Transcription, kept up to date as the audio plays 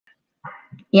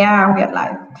Yeah, we are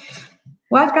live.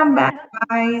 Welcome back,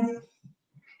 guys.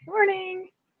 Morning.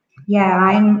 Yeah,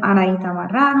 I'm Anaita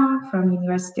Marrano from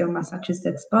University of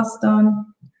Massachusetts, Boston.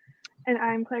 And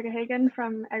I'm Claire Gehan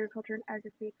from Agriculture and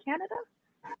Agri-Food Canada.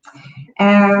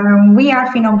 We are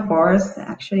PhenomeForce.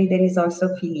 Actually, there is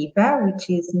also Felipe, which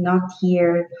is not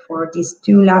here for these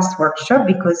two last workshops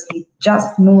because he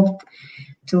just moved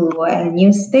to a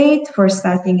new state for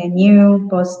starting a new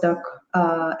postdoc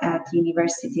at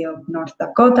University of North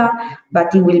Dakota,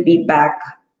 but he will be back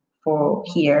for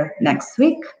here next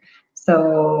week.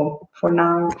 So for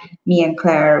now, me and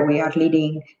Claire, we are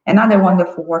leading another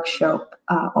wonderful workshop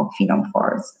of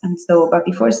PhenomeForce. And so, but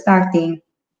before starting,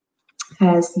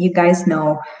 as you guys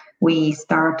know, we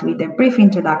start with a brief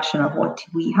introduction of what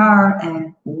we are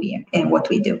and what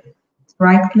we do.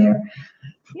 Right, Claire?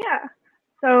 Yeah.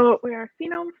 So we are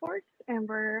PhenomeForce, and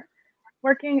we're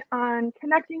working on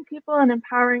connecting people and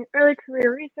empowering early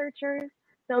career researchers,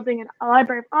 building a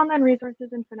library of online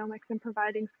resources in phenomics, and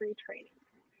providing free training.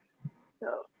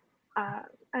 So,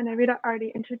 and Rita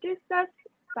already introduced us,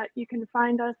 but you can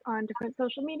find us on different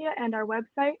social media and our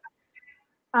website,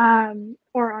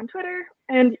 or on Twitter.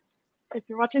 And if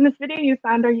you're watching this video, you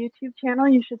found our YouTube channel,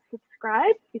 you should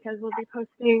subscribe because we'll be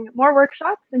posting more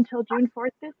workshops until June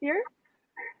 4th this year.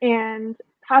 And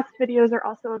past videos are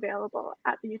also available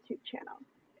at the YouTube channel.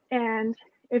 And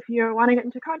if you want to get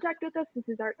into contact with us, this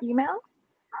is our email.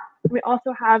 We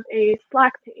also have a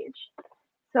Slack page.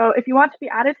 So if you want to be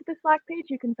added to the Slack page,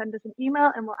 you can send us an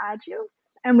email and we'll add you.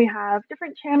 And we have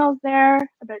different channels there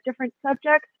about different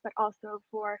subjects, but also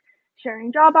for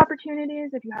sharing job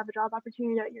opportunities. If you have a job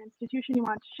opportunity at your institution you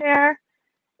want to share,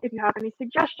 if you have any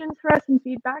suggestions for us and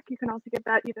feedback, you can also get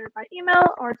that either by email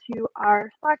or to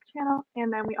our Slack channel.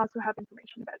 And then we also have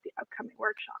information about the upcoming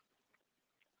workshop.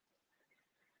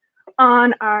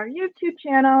 On our YouTube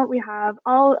channel, we have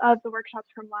all of the workshops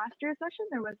from last year's session.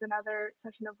 There was another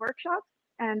session of workshops,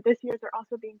 and this year's are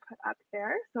also being put up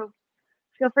there. So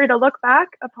feel free to look back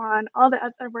upon all the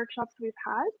other workshops we've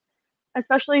had,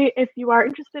 especially if you are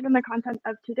interested in the content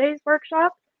of today's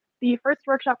workshop. The first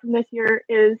workshop from this year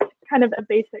is kind of a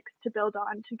basics to build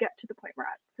on to get to the point we're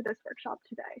at for this workshop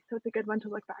today. So it's a good one to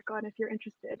look back on if you're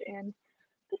interested in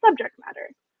the subject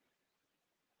matter.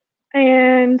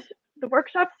 And the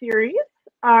workshop series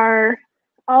are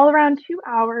all around 2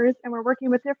 hours, and we're working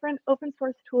with different open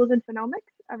source tools in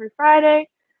phenomics every Friday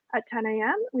at 10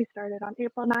 a.m. We started on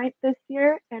April 9th this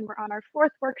year, and we're on our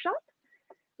 4th workshop.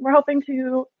 We're hoping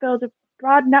to build a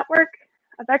broad network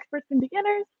of experts and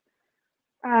beginners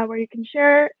where you can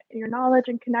share your knowledge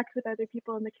and connect with other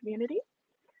people in the community.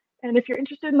 And if you're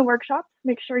interested in the workshops,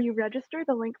 make sure you register.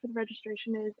 The link for the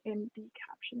registration is in the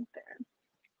captions there.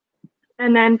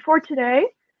 And then for today,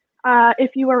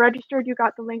 if you are registered, you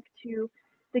got the link to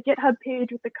the GitHub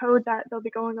page with the code that they'll be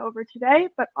going over today,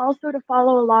 but also to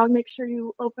follow along, make sure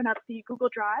you open up the Google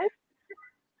Drive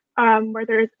where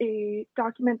there's a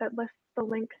document that lists the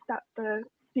links that the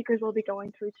speakers will be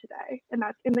going through today. And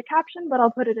that's in the caption, but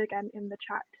I'll put it again in the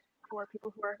chat for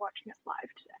people who are watching us live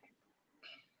today.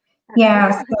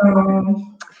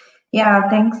 Yeah,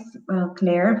 thanks,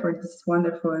 Claire, for this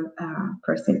wonderful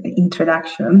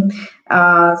introduction.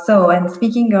 And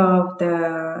speaking of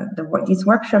these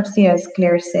workshops here, as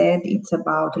Claire said, it's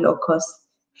about low-cost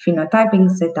phenotyping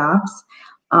setups.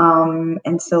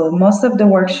 And so most of the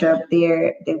workshop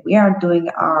there that we are doing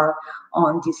are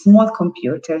on these small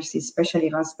computers, especially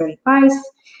Raspberry Pis.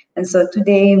 And so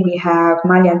today we have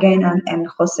Malia Gehan and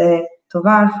Jose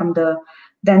Tovar from the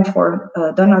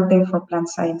Donald Danforth Plant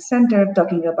Science Center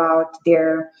talking about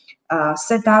their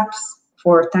setups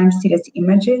for time series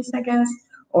images, I guess,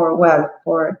 or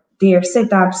for their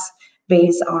setups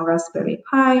based on Raspberry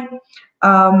Pi.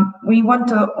 We want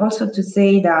to also to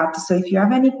say that, so if you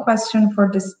have any question for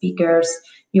the speakers,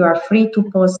 you are free to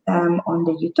post them on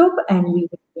the YouTube, and we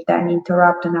will then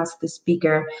interrupt and ask the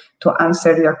speaker to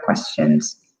answer your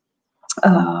questions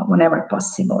whenever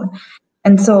possible.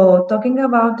 And so, talking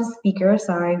about the speakers,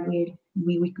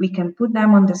 we can put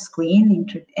them on the screen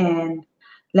and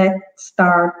let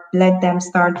them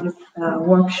start with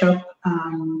workshop.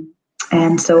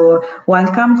 And so,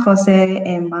 welcome, Jose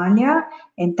and Malia,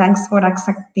 and thanks for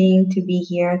accepting to be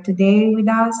here today with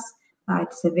us.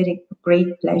 It's a very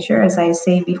great pleasure. As I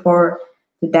say before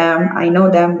to them, I know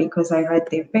them because I read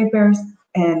their papers,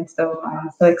 and so I'm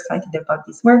so excited about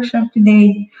this workshop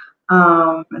today.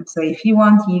 And so if you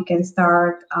want, you can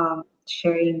start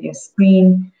sharing your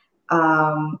screen,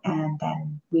 and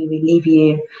then we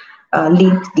will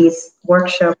lead this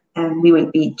workshop, and we will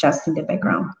be just in the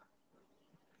background.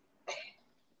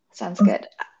 Sounds good.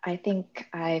 I think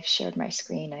I've shared my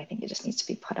screen. I think it just needs to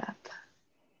be put up.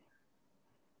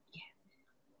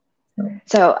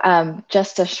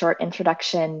 Just a short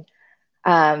introduction.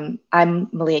 I'm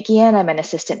Malia Gehan. I'm an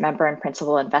assistant member and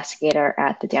principal investigator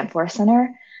at the Danforth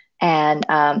Center. And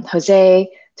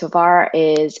Jose Tovar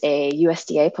is a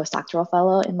USDA postdoctoral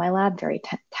fellow in my lab, very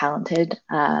talented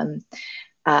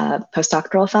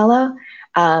postdoctoral fellow.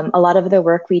 A lot of the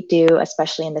work we do,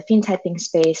 especially in the phenotyping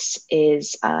space,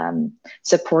 is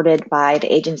supported by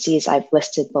the agencies I've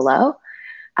listed below.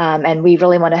 And we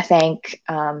really want to thank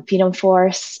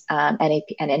PhenomeForce and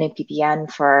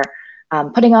NAPPN for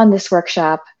putting on this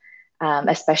workshop,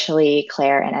 especially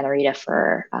Claire and Anarita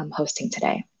for hosting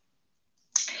today.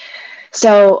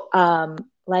 So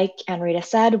like Anarita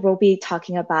said, we'll be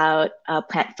talking about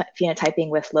plant phenotyping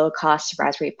with low-cost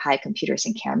Raspberry Pi computers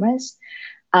and cameras.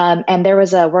 And there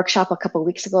was a workshop a couple of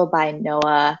weeks ago by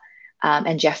Noah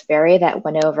and Jeff Berry that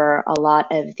went over a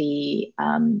lot of the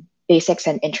basics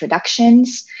and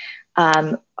introductions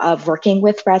of working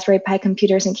with Raspberry Pi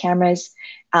computers and cameras.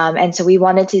 And so we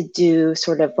wanted to do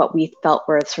sort of what we felt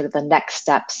were sort of the next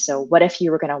steps. So what if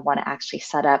you were going to want to actually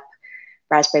set up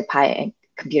Raspberry Pi and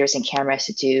computers and cameras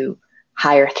to do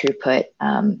higher throughput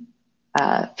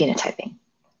phenotyping?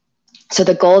 So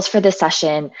the goals for this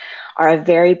session are a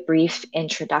very brief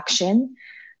introduction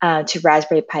to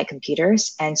Raspberry Pi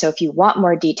computers. And so if you want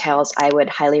more details, I would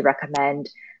highly recommend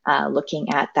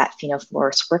looking at that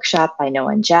PhenomeForce workshop by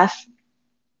Noah and Jeff.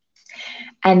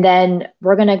 And then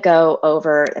we're going to go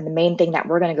over, and the main thing that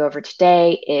we're going to go over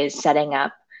today is setting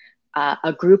up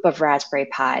a group of Raspberry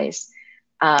Pis.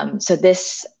 So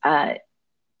this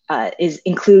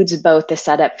includes both the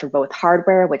setup for both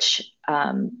hardware, which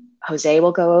Jose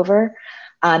will go over,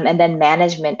 and then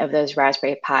management of those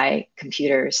Raspberry Pi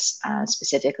computers,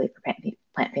 specifically for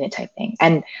plant phenotyping.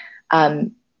 And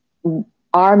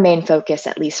our main focus,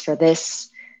 at least for this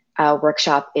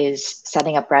workshop, is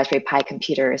setting up Raspberry Pi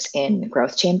computers in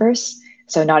growth chambers.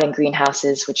 So not in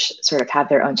greenhouses, which sort of have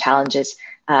their own challenges,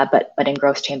 but in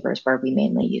growth chambers where we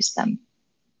mainly use them.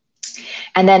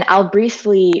 And then we'll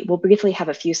briefly have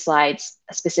a few slides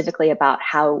specifically about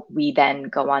how we then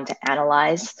go on to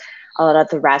analyze a lot of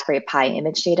the Raspberry Pi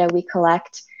image data we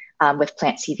collect with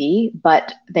PlantCV.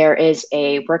 But there is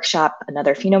a workshop,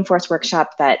 another PhenomeForce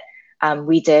workshop that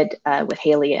we did with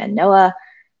Haley and Noah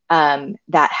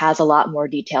that has a lot more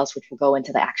details, which will go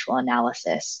into the actual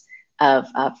analysis of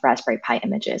Raspberry Pi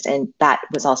images. And that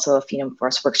was also a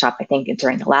PhenomeForce workshop, I think,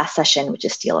 during the last session, which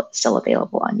is still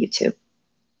available on YouTube.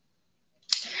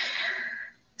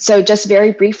 So just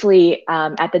very briefly,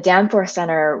 at the Danforth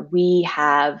Center, we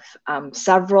have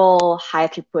several high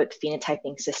throughput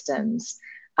phenotyping systems.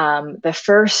 The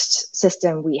first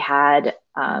system we had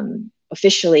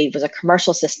officially was a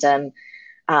commercial system,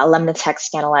 Lemnitech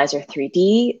Scanalyzer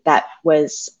 3D, that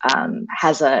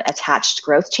has an attached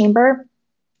growth chamber,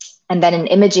 and then an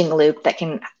imaging loop that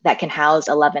can house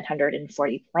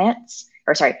 1,140 plants,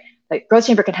 or sorry, the growth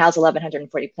chamber can house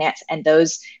 1,140 plants, and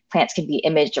those plants can be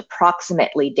imaged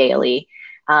approximately daily.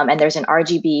 And there's an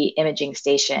RGB imaging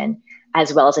station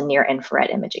as well as a near infrared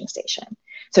imaging station.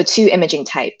 So two imaging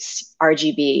types,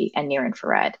 RGB and near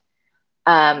infrared.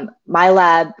 My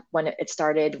lab, when it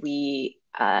started, we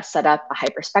set up a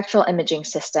hyperspectral imaging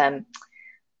system,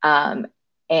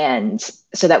 and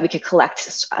so that we could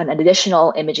collect an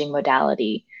additional imaging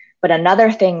modality. But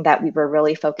another thing that we were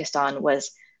really focused on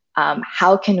was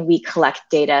how can we collect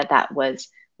data that was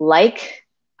like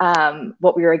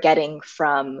what we were getting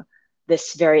from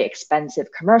this very expensive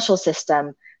commercial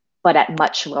system, but at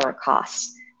much lower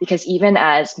costs. Because even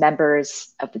as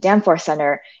members of the Danforth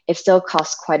Center, it still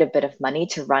costs quite a bit of money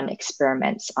to run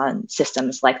experiments on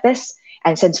systems like this.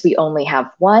 And since we only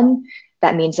have one,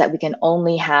 that means that we can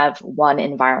only have one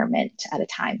environment at a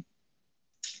time.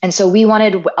 And so we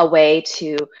wanted a way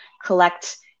to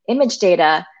collect image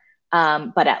data,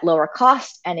 but at lower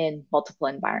cost and in multiple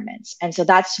environments. And so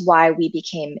that's why we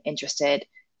became interested,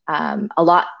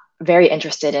 very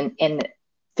interested in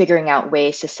figuring out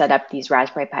ways to set up these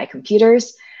Raspberry Pi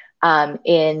computers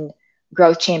in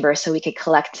growth chambers so we could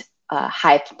collect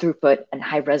high throughput and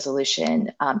high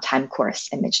resolution time course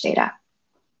image data.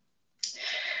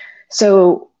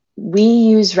 So we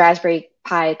use Raspberry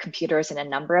Pi computers in a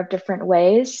number of different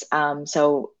ways.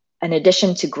 So in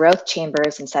addition to growth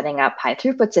chambers and setting up high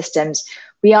throughput systems,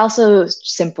 we also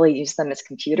simply use them as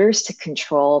computers to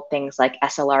control things like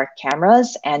SLR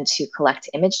cameras and to collect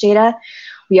image data.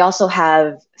 We also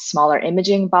have smaller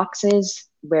imaging boxes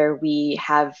where we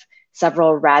have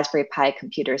several Raspberry Pi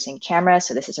computers and cameras.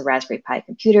 So this is a Raspberry Pi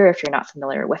computer. If you're not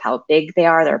familiar with how big they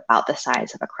are, they're about the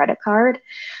size of a credit card.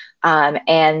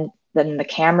 And then the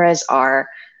cameras are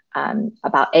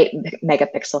about 8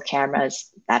 megapixel cameras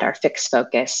that are fixed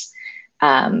focus.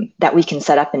 that we can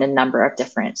set up in a number of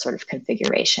different sort of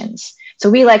configurations. So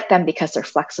we like them because they're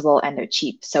flexible and they're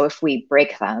cheap. So if we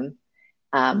break them,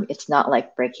 it's not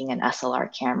like breaking an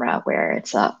SLR camera where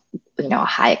it's a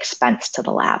high expense to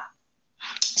the lab.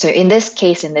 So in this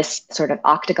case, in this sort of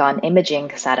octagon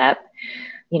imaging setup,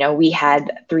 we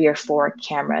had 3 or 4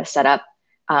 cameras set up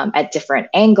at different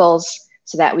angles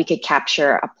so that we could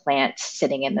capture a plant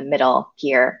sitting in the middle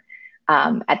here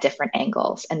at different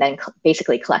angles, and then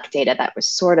basically collect data that was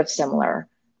sort of similar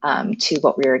to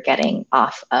what we were getting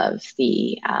off of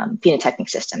the phenotyping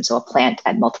system. So a plant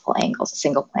at multiple angles, a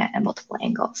single plant at multiple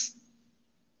angles.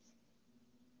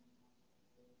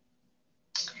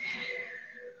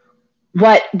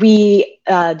 What we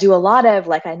do a lot of,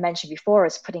 like I mentioned before,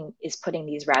 is putting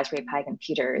these Raspberry Pi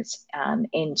computers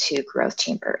into growth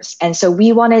chambers. And so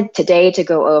we wanted today to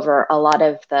go over a lot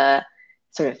of the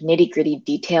sort of nitty-gritty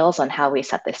details on how we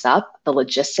set this up, the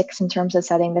logistics in terms of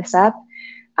setting this up,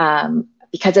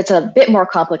 because it's a bit more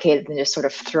complicated than just sort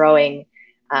of throwing,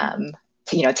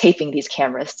 taping these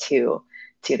cameras to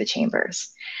the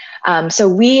chambers. So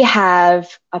we have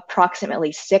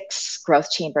approximately 6 growth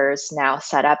chambers now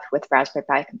set up with Raspberry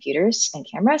Pi computers and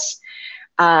cameras.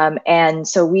 And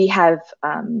so we have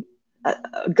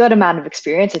a good amount of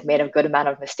experience. We've made a good amount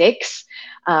of mistakes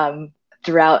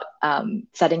throughout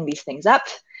setting these things up.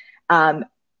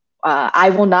 I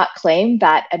will not claim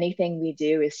that anything we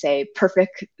do is, say,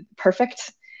 perfect,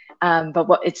 but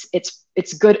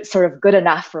it's good, sort of good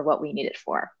enough for what we need it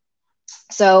for.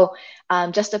 So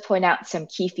just to point out some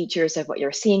key features of what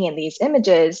you're seeing in these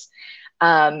images,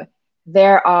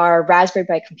 there are Raspberry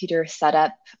Pi computers set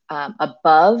up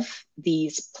above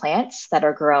these plants that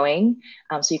are growing.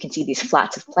 So you can see these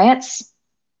flats of plants.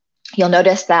 You'll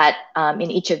notice that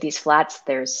in each of these flats,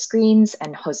 there's screens,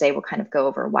 and Jose will kind of go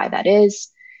over why that is.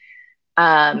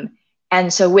 And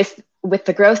so with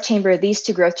the growth chamber, these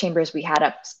 2 growth chambers we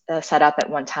had set up at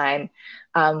one time,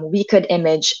 we could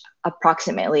image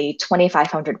approximately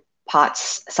 2,500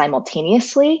 pots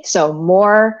simultaneously. So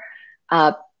more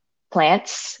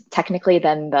plants technically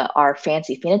than our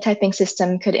fancy phenotyping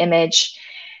system could image,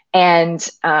 and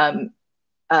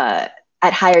at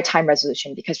higher time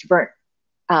resolution, because we weren't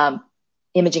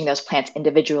imaging those plants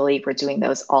individually, we're doing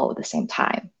those all at the same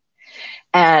time.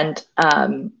 And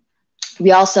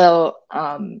we also,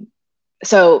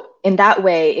 so in that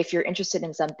way, if you're interested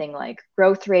in something like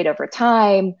growth rate over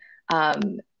time,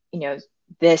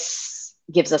 this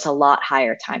gives us a lot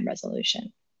higher time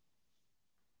resolution.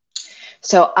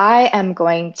 So I am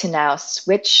going to now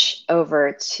switch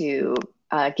over to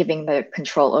giving the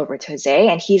control over to Jose,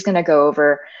 and he's going to go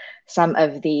over some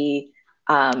of the,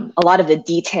 a lot of the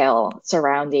detail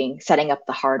surrounding setting up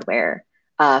the hardware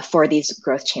for these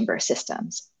growth chamber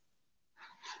systems.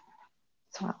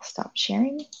 So I'll stop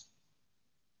sharing.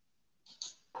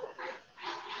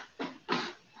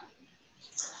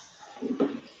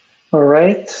 All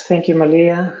right, thank you,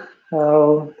 Malia.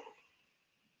 I'll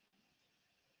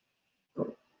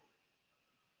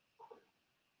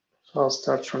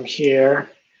start from here.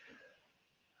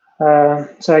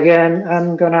 So again,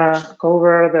 I'm gonna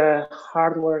cover the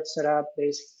hardware setup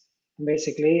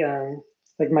basically.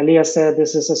 Like Malia said,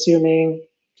 this is assuming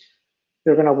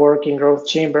you're gonna work in growth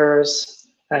chambers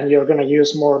and you're gonna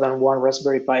use more than one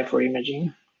Raspberry Pi for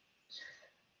imaging.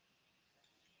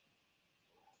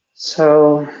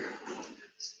 So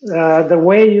the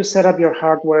way you set up your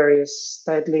hardware is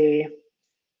tightly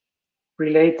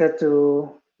related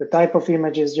to the type of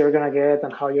images you're going to get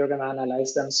and how you're going to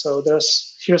analyze them. So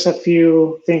here's a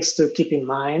few things to keep in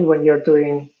mind when you're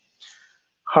doing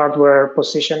hardware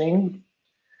positioning.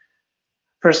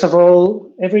 First of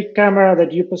all, every camera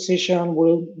that you position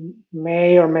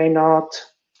may or may not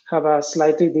have a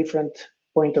slightly different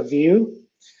point of view,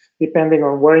 depending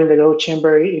on where in the growth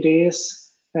chamber it is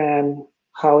and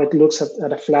how it looks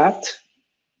at a flat.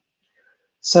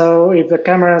 So if the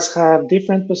cameras have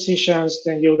different positions,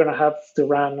 then you're going to have to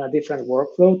run a different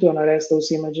workflow to analyze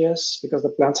those images, because the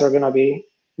plants are going to be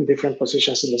in different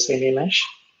positions in the same image,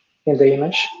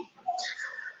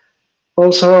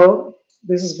 Also,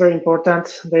 this is very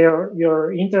important.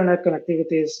 Your internet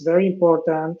connectivity is very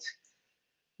important.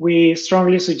 We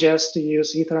strongly suggest to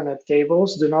use Ethernet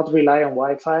cables. Do not rely on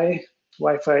Wi-Fi.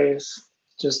 Wi-Fi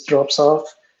just drops off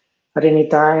at any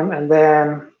time. And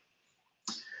then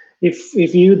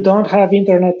if you don't have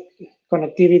internet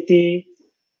connectivity,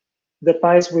 the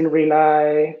Pis will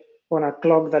rely on a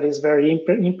clock that is very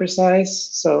imprecise.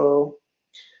 So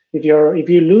if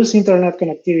you lose internet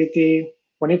connectivity,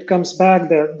 when it comes back,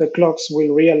 the clocks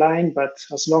will realign. But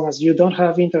as long as you don't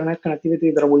have internet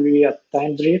connectivity, there will be a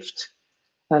time drift.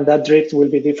 and that drift will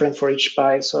be different for each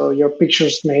Pi. So your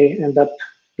pictures may end up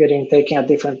getting taken at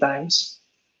different times.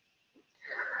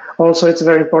 Also, it's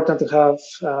very important to have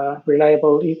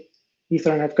reliable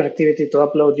Ethernet connectivity to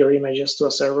upload your images to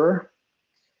a server.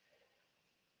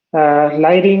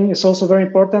 Lighting is also very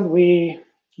important. We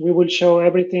will show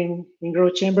everything in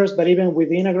growth chambers, but even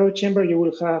within a growth chamber, you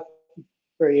will have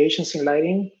variations in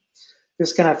lighting.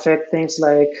 This can affect things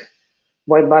like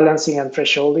white balancing and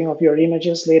thresholding of your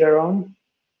images later on.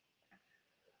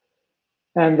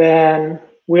 And then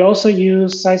we also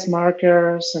use size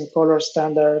markers and color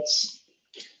standards,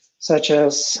 such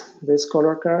as this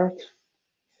color card.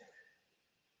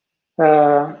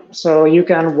 So you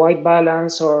can white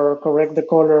balance or correct the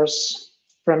colors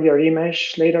from your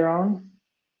image later on.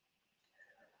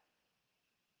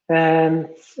 And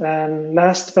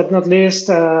last but not least,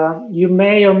 you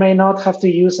may or may not have to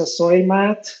use a soil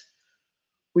mat.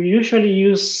 We usually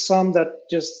use some that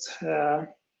just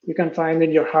you can find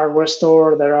in your hardware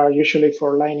store. There are usually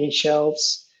for lining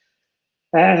shelves.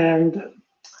 And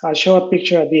I'll show a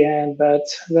picture at the end, but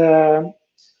the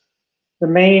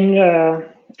main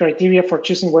criteria for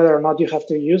choosing whether or not you have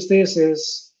to use this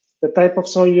is the type of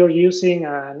soil you're using,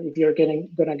 and if you're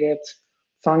gonna get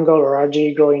fungal or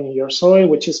algae growing in your soil,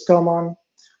 which is common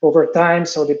over time.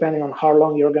 So depending on how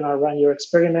long you're gonna run your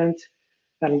experiment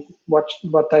and what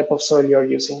type of soil you're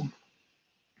using.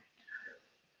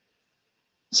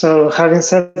 So having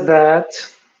said that,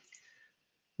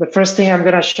 the first thing I'm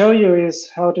gonna show you is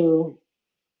how to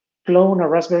clone a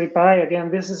Raspberry Pi.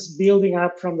 Again, this is building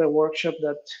up from the workshop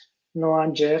that Noah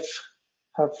and Jeff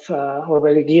have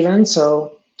already given.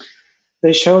 So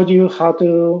they showed you how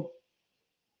to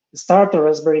start a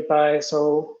Raspberry Pi.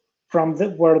 So from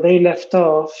where they left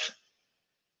off,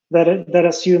 that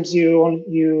assumes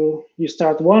you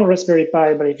start one Raspberry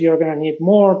Pi, but if you're going to need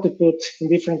more to put in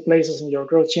different places in your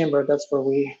growth chamber, that's where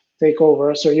we take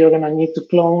over. So you're going to need to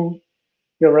clone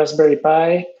your Raspberry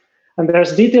Pi. And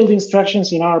there's detailed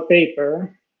instructions in our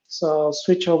paper. So I'll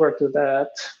switch over to that.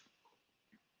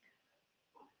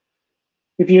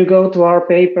 If you go to our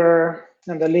paper,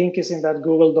 and the link is in that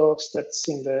Google Docs that's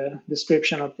in the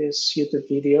description of this YouTube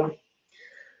video,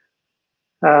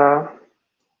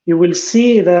 you will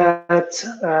see that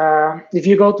if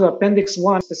you go to Appendix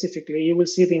 1 specifically, you will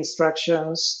see the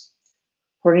instructions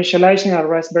for initializing a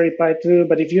Raspberry Pi 2.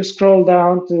 But if you scroll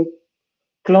down to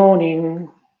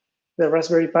cloning the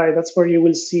Raspberry Pi, that's where you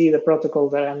will see the protocol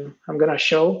that I'm going to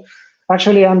show.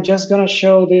 Actually, I'm just going to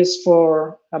show this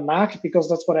for a Mac because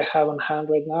that's what I have on hand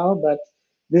right now. But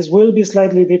this will be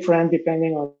slightly different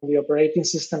depending on the operating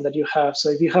system that you have. So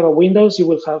if you have a Windows, you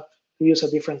will have to use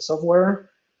a different software.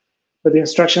 But the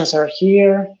instructions are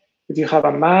here. If you have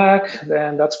a Mac,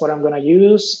 then that's what I'm going to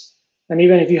use. And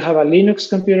even if you have a Linux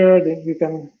computer, then you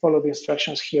can follow the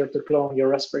instructions here to clone your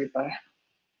Raspberry Pi.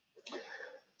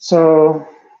 So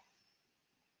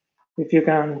if you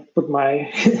can put my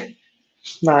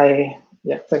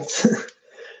yeah, thanks.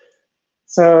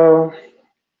 So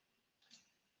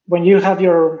when you have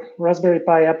your Raspberry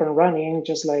Pi up and running,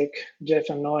 just like Jeff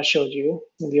and Noah showed you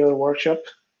in the other workshop,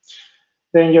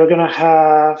 then you're going to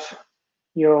have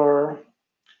your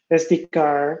SD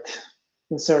card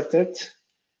inserted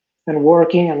and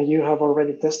working, and you have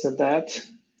already tested that.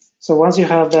 So once you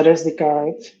have that SD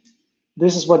card,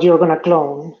 this is what you're going to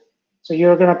clone. So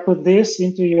you're going to put this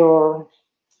into your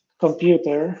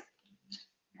computer.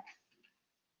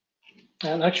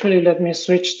 And actually, let me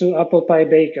switch to Apple Pi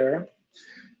Baker.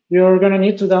 You're going to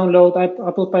need to download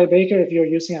Apple Pi Baker if you're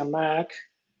using a Mac.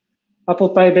 Apple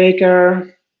Pi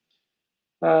Baker,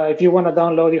 if you want to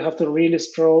download, you have to really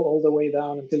scroll all the way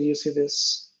down until you see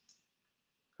this.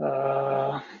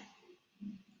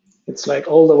 It's like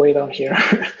all the way down here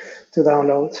to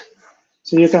download.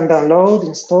 So you can download,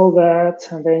 install that,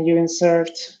 and then you insert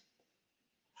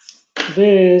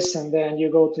this, and then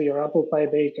you go to your Apple Pi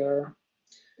Baker.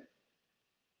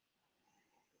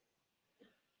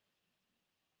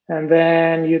 And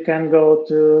then you can go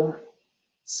to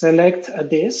select a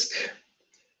disk.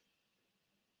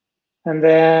 And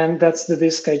then that's the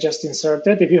disk I just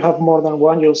inserted. If you have more than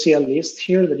one, you'll see a list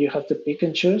here that you have to pick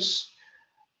and choose.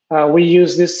 We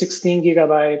use this 16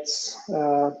 gigabytes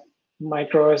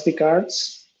micro SD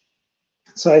cards.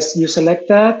 So you select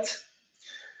that.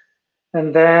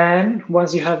 And then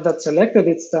once you have that selected,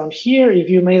 it's down here. If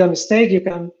you made a mistake, you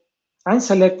can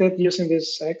unselect it using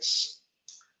this X.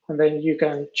 And then you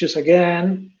can choose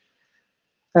again.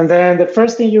 And then the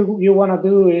first thing you want to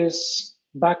do is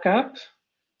back up.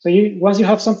 So once you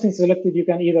have something selected, you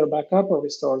can either back up or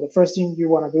restore. The first thing you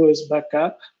want to do is back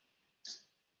up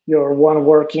your one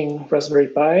working Raspberry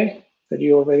Pi that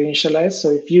you already initialized.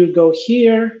 So if you go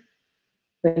here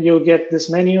then you'll get this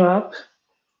menu up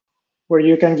where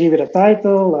you can give it a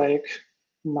title like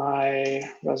my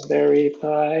Raspberry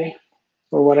Pi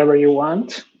or whatever you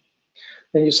want.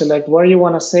 Then you select where you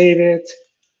want to save it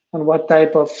and what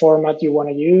type of format you want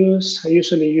to use. I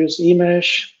usually use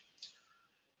image.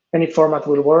 Any format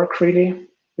will work, really.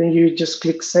 Then you just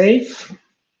click Save,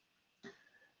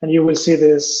 and you will see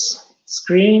this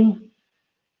screen.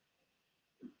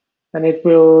 And it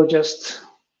will just,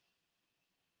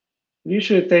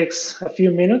 usually takes a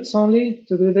few minutes only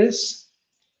to do this.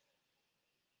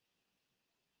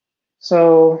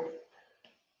 So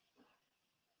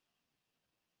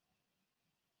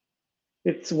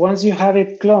it's once you have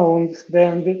it cloned,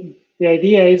 then the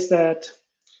idea is that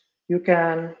you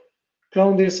can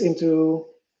clone this into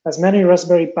as many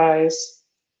Raspberry Pis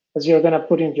as you're going to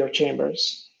put in your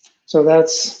chambers. So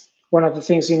that's one of the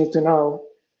things you need to know,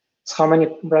 is how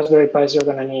many Raspberry Pis you're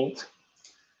going to need.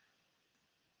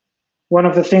 One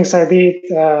of the things I did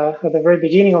at the very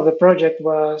beginning of the project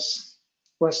was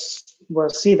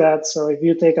see that. So if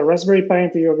you take a Raspberry Pi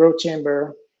into your grow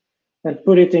chamber and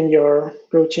put it in your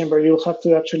grow chamber, you'll have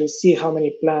to actually see how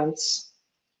many plants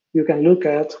you can look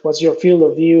at, what's your field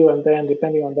of view, and then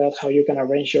depending on that, how you can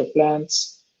arrange your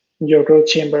plants in your grow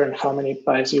chamber and how many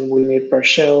pies you will need per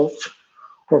shelf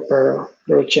or per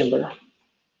grow chamber.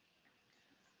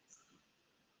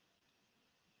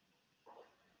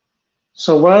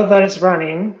 So while that is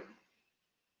running,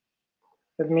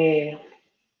 let me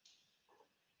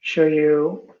show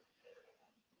you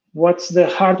what's the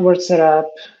hardware setup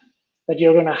that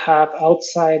you're going to have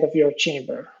outside of your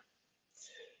chamber.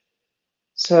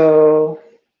 So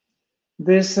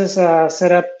this is a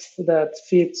setup that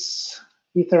fits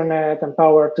Ethernet and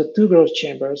power to 2 growth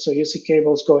chambers. So you see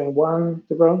cables going one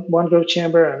growth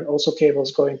chamber and also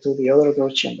cables going to the other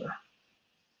growth chamber.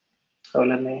 So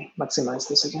let me maximize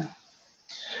this again.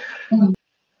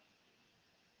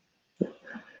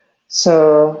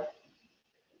 So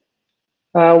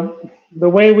the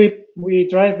way we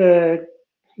drive the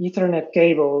Ethernet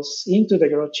cables into the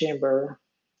growth chamber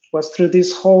was through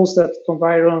these holes that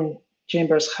Conviron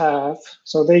chambers have.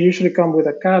 So they usually come with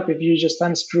a cap. If you just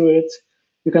unscrew it,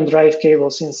 you can drive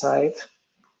cables inside.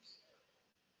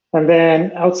 And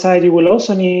then outside, you will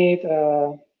also need,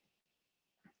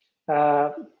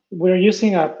 we're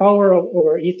using a power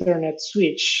over Ethernet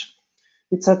switch.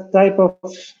 It's a type of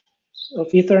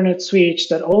Ethernet switch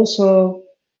that also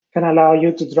can allow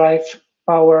you to drive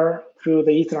power through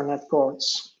the Ethernet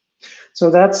cords. So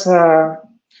that's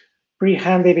pretty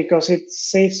handy because it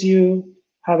saves you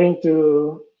having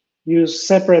to use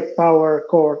separate power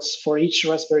cords for each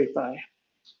Raspberry Pi.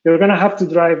 You're going to have to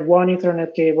drive one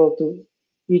Ethernet cable to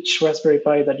each Raspberry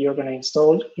Pi that you're going to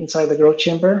install inside the growth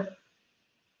chamber.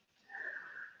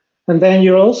 And then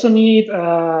you also need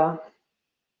a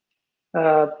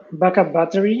backup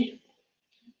battery.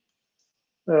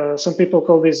 Some people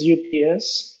call this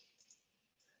UPS.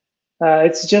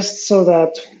 It's just so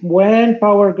that when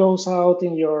power goes out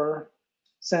in your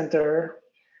center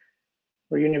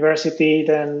or university,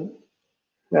 then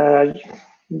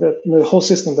the whole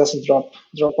system doesn't drop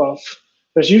off.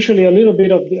 There's usually a little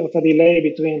bit of a delay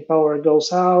between power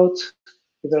goes out,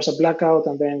 if there's a blackout,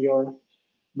 and then your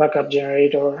backup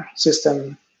generator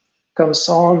system comes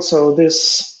on. So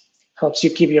this helps you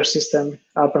keep your system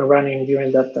up and running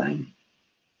during that time.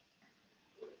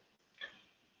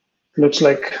 Looks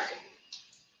like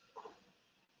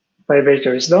Pi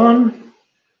Baker is done.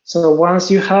 So once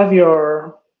you have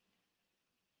your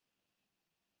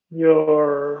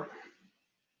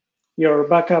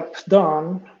backup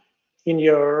done in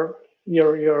your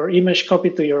image copy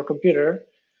to your computer,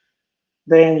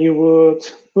 then you would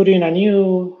put in a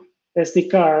new SD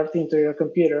card into your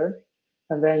computer,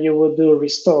 and then you would do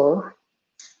restore.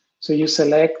 So you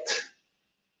select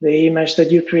the image that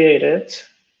you created.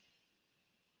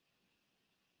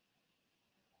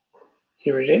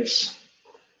 Here it is.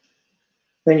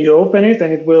 Then you open it,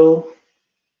 and it will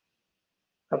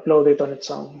upload it on its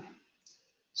own.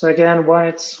 So again,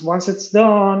 once it's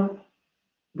done,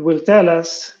 it will tell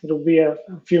us, it will be a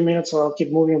few minutes, so I'll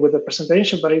keep moving with the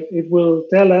presentation, but it will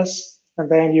tell us, and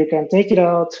then you can take it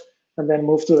out and then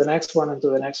move to the next one and to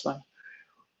the next one.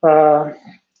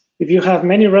 If you have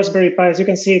many Raspberry Pis, you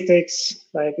can see it takes,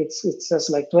 like, it says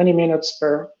like 20 minutes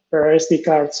per SD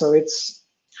card, so it's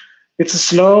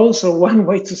slow. So one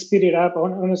way to speed it up,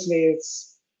 honestly,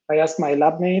 I asked my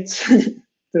lab mates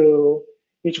to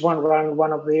each one run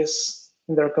one of these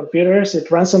in their computers. It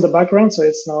runs on the background, so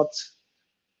it's not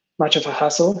much of a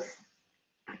hassle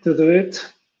to do it.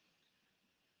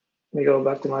 Let me go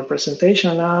back to my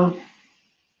presentation now.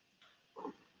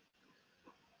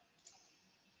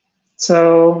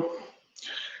 So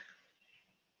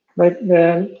But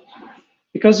then,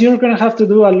 because you're going to have to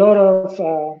do a lot of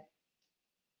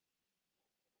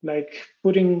like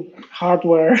putting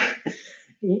hardware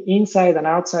inside and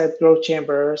outside growth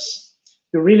chambers,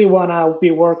 you really want to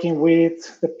be working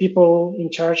with the people in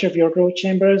charge of your growth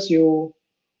chambers. You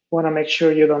want to make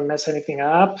sure you don't mess anything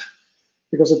up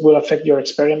because it will affect your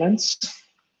experiments.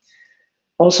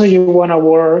 Also, you want to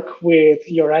work with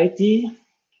your IT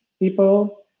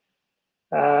people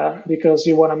because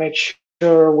you want to make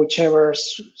sure whichever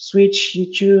switch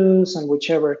you choose and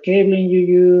whichever cabling you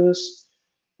use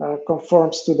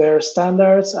conforms to their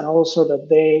standards, and also that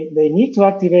they need to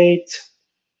activate,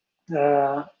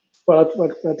 well,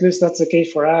 at least that's the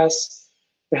case for us.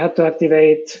 They had to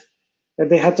activate,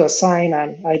 they had to assign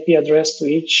an IP address to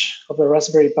each of the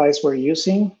Raspberry Pis we're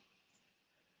using.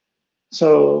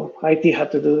 So IT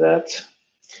had to do that.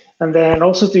 And then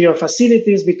also to your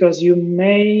facilities, because you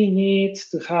may need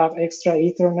to have extra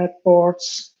Ethernet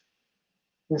ports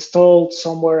installed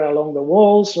somewhere along the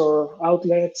walls or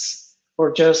outlets,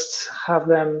 or just have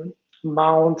them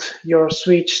mount your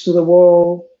switch to the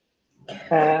wall.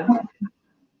 Yes.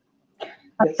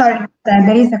 Sorry,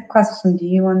 there is a question. Do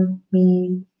you want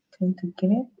me to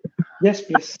give it? Yes,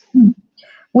 please.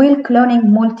 Will cloning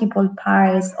multiple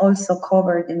Pis also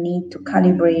cover the need to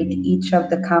calibrate each of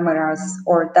the cameras,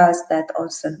 or does that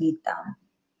also need done?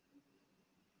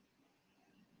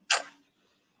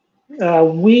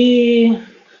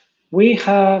 We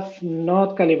have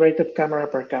not calibrated camera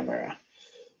per camera.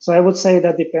 So I would say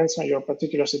that depends on your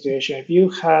particular situation. If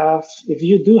you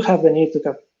do have the need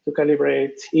to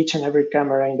calibrate each and every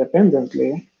camera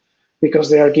independently, because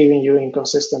they are giving you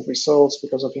inconsistent results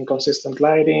because of inconsistent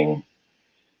lighting,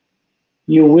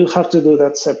 you will have to do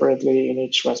that separately in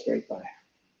each Raspberry Pi.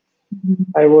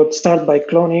 I would start by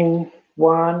cloning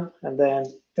one and then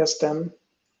test them,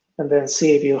 and then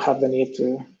see if you have the need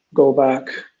to go back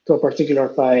to a particular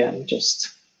Pi and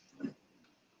just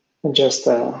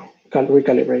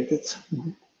recalibrate it.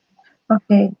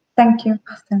 Okay, thank you.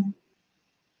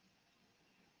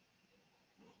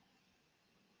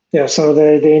 Yeah, so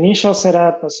the initial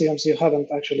setup assumes you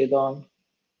haven't actually done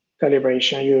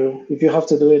calibration. If you have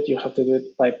to do it, you have to do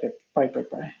it Pi per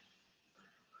Pi.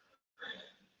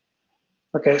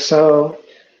 Okay, so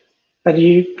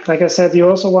like I said, you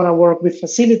also want to work with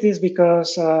facilities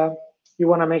because you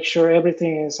want to make sure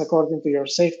everything is according to your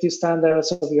safety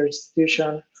standards of your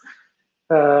institution.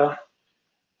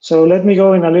 So let me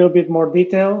go in a little bit more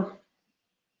detail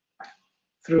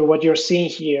through what you're seeing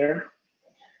here.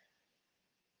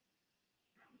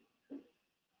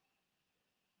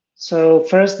 So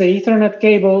first, the Ethernet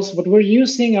cables. What we're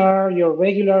using are your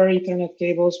regular Ethernet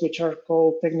cables, which are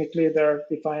called, technically, they're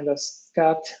defined as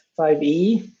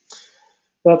Cat5e.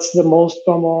 That's the most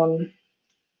common.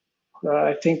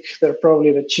 I think they're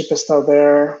probably the cheapest out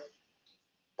there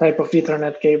type of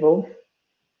Ethernet cable.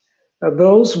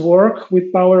 Those work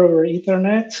with power over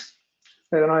Ethernet.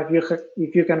 I don't know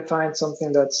if you can find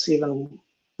something that's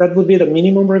that would be the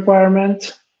minimum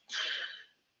requirement.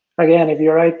 Again, if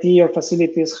your IT or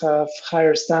facilities have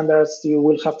higher standards, you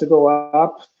will have to go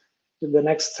up. The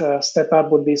next step up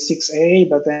would be 6A,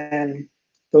 but then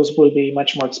those will be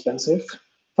much more expensive.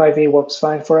 5A works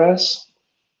fine for us.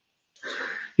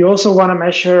 You also want to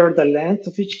measure the length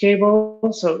of each cable.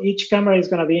 So each camera is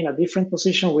going to be in a different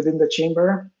position within the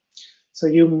chamber. So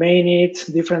you may need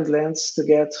different lengths to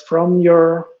get from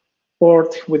your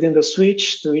port within the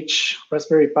switch to each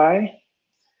Raspberry Pi.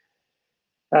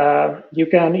 You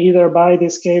can either buy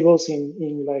these cables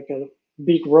in like a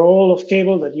big roll of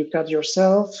cable that you cut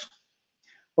yourself,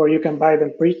 or you can buy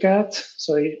them pre-cut.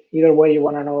 So either way, you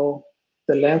want to know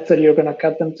the length that you're going to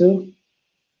cut them to.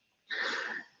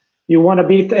 You want a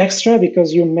bit extra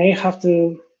because you may have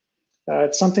to,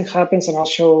 if something happens, and I'll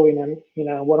show in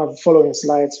one of the following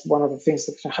slides, one of the things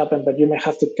that can happen, but you may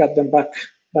have to cut them back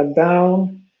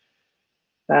down,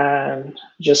 and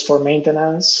just for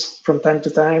maintenance from time to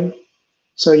time.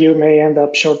 So you may end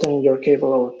up shortening your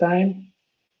cable over time.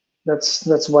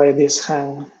 That's why these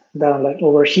hang down like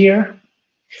over here.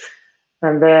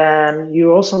 And then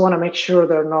you also want to make sure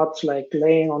they're not like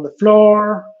laying on the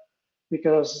floor,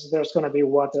 because there's going to be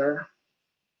water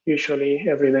usually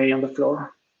every day on the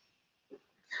floor.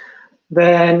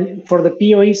 Then for the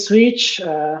PoE switch,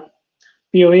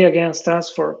 PoE again stands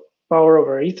for power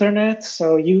over Ethernet.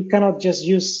 So you cannot just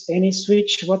use any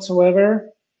switch whatsoever.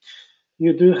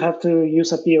 You do have to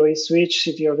use a PoE switch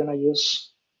if you're going to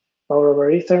use power over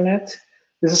Ethernet.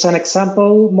 This is an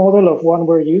example model of one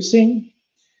we're using.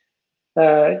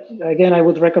 Again, I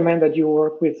would recommend that you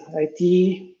work with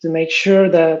IT to make sure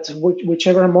that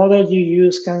whichever model you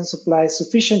use can supply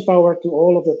sufficient power to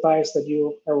all of the Pis that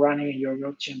you are running in your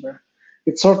growth chamber.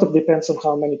 It sort of depends on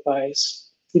how many Pis.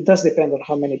 It does depend on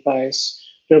how many Pis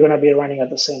you're going to be running at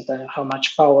the same time, how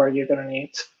much power you're going to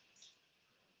need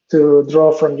to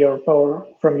draw from your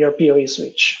PoE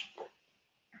switch.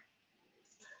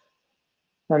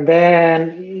 And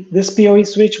then this PoE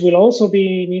switch will also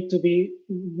need to be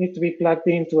plugged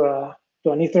into an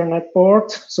Ethernet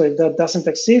port. So if that doesn't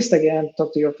exist, again,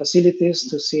 talk to your facilities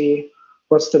to see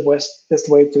what's the best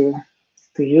way to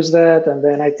use that. And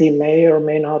then IT may or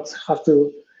may not have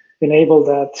to enable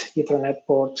that Ethernet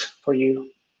port for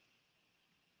you.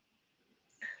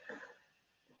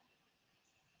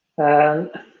 And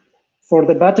for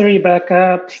the battery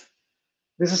backup,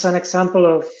 this is an example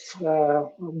of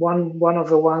one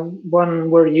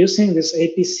we're using, this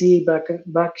APC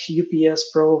back UPS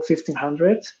Pro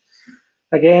 1500.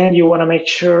 Again, you want to make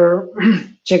sure,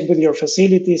 check with your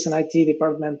facilities and IT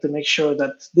department to make sure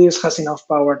that this has enough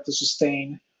power to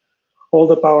sustain all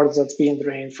the power that's being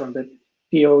drained from the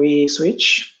PoE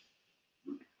switch.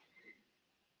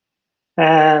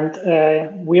 And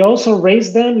we also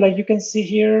raise them, like you can see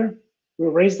here. We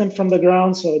raise them from the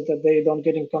ground so that they don't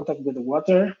get in contact with the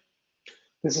water.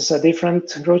 This is a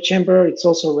different growth chamber. It's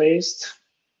also raised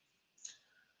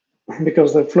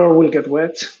because the floor will get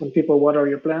wet when people water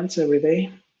your plants every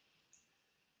day.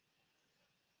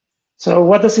 So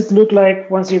what does it look like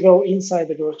once you go inside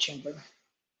the growth chamber?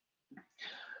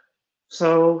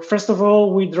 So first of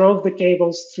all, we drove the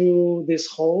cables through these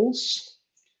holes.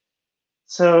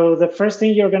 So the first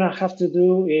thing you're gonna have to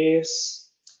do is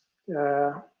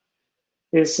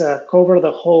cover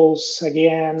the holes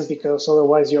again, because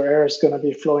otherwise your air is gonna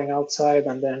be flowing outside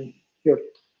and then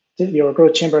your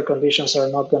growth chamber conditions are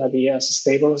not gonna be as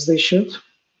stable as they should.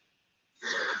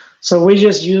 So we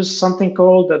just use something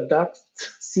called a duct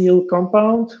seal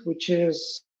compound, which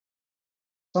is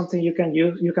something you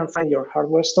can find in your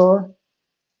hardware store.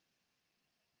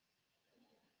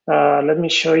 Let me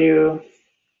show you.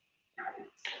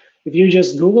 If you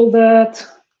just Google that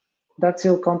duct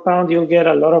seal compound, you'll get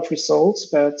a lot of results,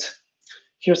 but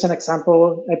here's an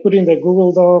example. I put in the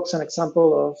Google Docs an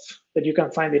example of that you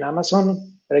can find in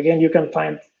Amazon. But again, you can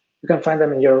find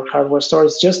them in your hardware store.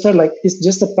 It's just a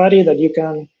putty that you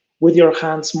can, with your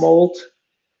hands, mold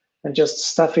and just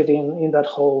stuff it in that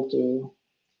hole to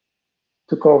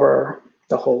cover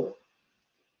the hole.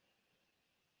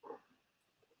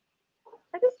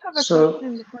 I just have a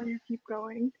question before you keep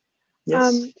going.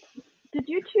 Yes. Did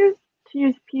you choose to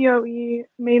use PoE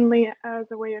mainly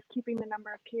as a way of keeping the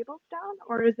number of cables down,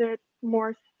 or is it a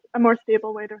more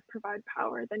stable way to provide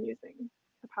power than using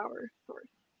a power source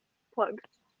plug?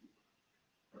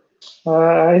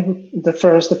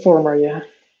 The former, yeah.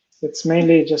 It's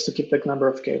mainly just to keep the number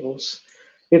of cables.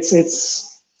 It's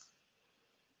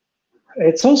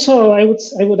also, I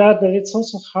would add that it's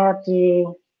also hard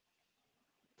to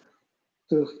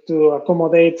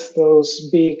accommodate those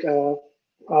big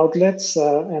outlets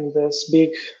and those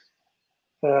big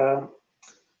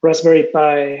Raspberry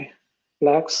Pi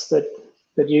plugs that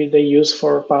they use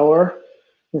for power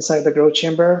inside the growth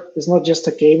chamber. It's not just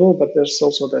a cable, but there's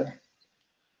also the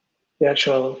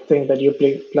actual thing that you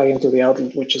plug into the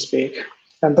outlet, which is big.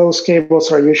 And those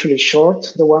cables are usually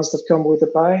short, the ones that come with the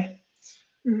Pi.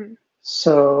 Mm-hmm.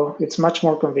 So it's much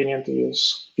more convenient to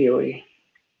use PoE.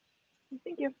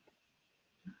 Thank you.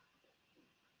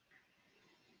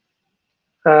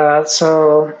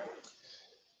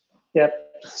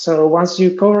 So once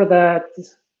you cover that,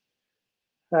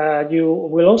 you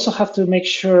will also have to make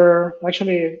sure,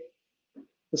 actually, at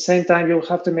the same time, you'll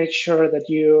have to make sure that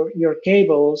your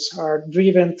cables are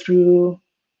driven through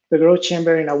the growth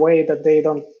chamber in a way that they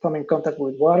don't come in contact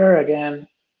with water. Again,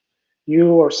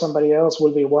 you or somebody else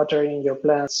will be watering your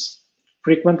plants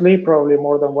frequently, probably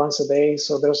more than once a day.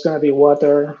 So there's going to be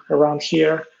water around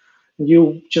here.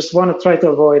 You just want to try to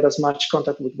avoid as much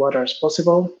contact with water as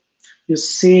possible. You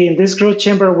see, in this growth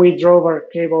chamber, we drove our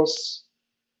cables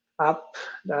up,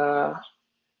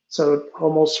 so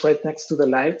almost right next to the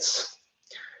lights.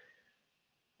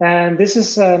 And this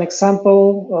is an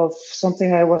example of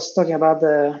something I was talking about,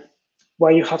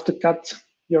 why you have to cut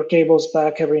your cables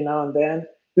back every now and then.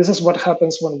 This is what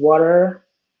happens when water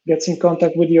gets in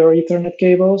contact with your Ethernet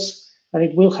cables, and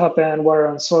it will happen. Water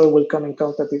and soil will come in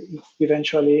contact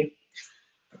eventually.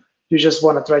 You just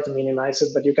want to try to minimize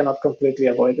it, but you cannot completely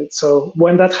avoid it. So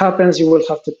when that happens, you will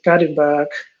have to cut it back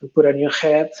and put a new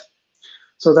head.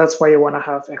 So that's why you want to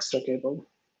have extra cable.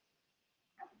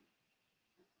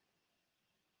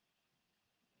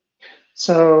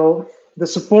 So the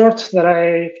support that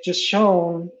I've just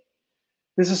shown,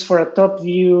 this is for a top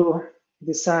view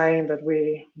design that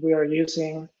we are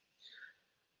using.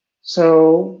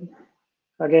 So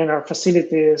again, our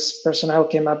facilities personnel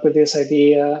came up with this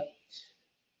idea.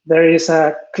 There is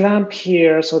a clamp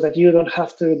here so that you don't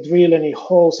have to drill any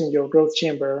holes in your growth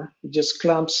chamber. It just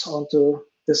clamps onto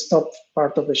this top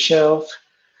part of the shelf.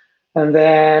 And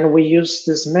then we use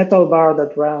this metal bar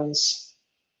that runs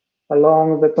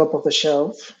along the top of the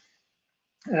shelf.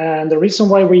 And the reason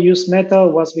why we use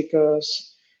metal was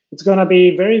because it's going to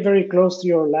be very, very close to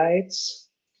your lights.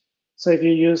 So if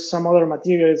you use some other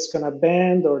material, it's going to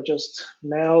bend or just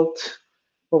melt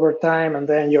over time, and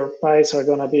then your pies are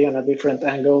going to be on a different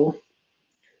angle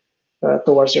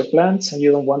towards your plants, and you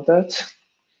don't want that.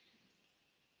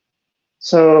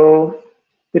 So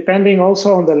depending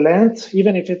also on the length,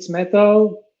 even if it's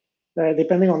metal,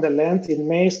 depending on the length, it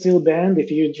may still bend if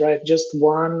you drive just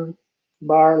one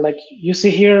bar. Like you see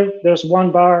here, there's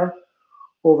one bar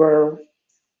over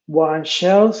one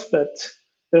shelf, but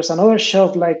there's another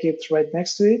shelf like it right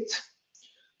next to it.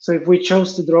 So if we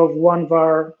chose to draw one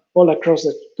bar all across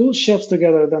the two shelves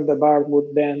together, then the bar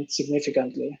would bend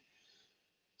significantly.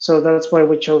 So that's why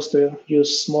we chose to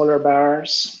use smaller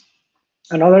bars.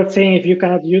 Another thing, if you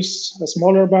cannot use a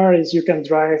smaller bar, is you can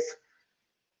drive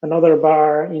another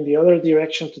bar in the other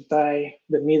direction to tie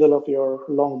the middle of your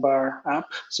long bar up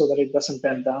so that it doesn't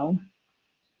bend down.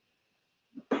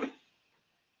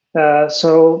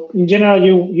 So in general,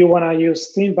 you want to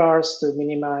use thin bars to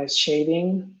minimize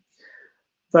shading.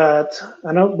 But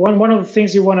one of the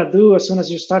things you want to do as soon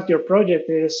as you start your project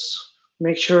is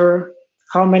make sure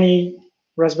how many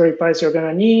Raspberry Pis you're going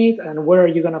to need and where are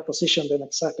you going to position them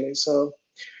exactly. So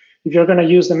if you're going to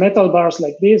use the metal bars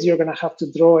like this, you're going to have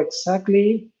to draw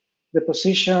exactly the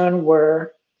position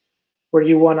where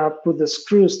you want to put the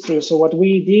screws through. So what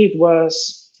we did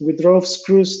was we drove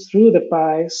screws through the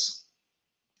Pis,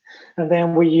 and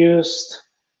then we used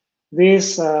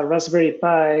these Raspberry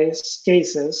Pis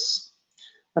cases.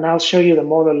 And I'll show you the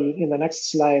model in the next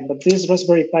slide, but these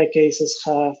Raspberry Pi cases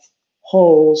have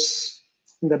holes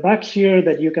in the back here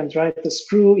that you can drive the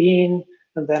screw in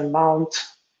and then mount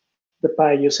the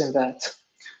Pi using that.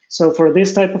 So for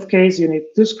this type of case, you need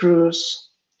 2 screws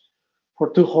for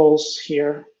 2 holes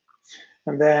here,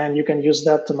 and then you can use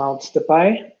that to mount the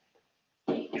Pi.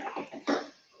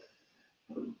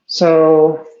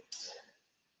 So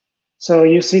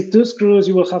you see 2 screws,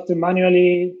 you will have to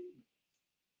manually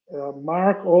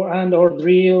mark or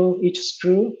drill each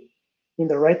screw in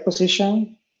the right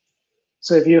position.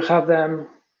 So if you have them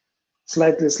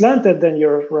slightly slanted, then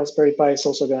your Raspberry Pi is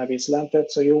also going to be slanted.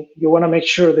 So you want to make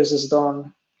sure this is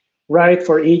done right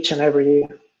for each and every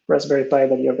Raspberry Pi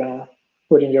that you're going to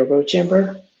put in your growth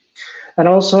chamber. And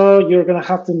also you're going to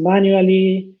have to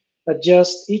manually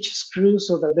adjust each screw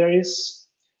so that there is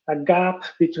a gap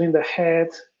between the head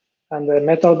and the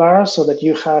metal bar so that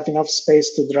you have enough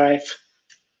space to drive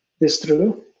this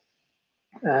through,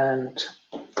 and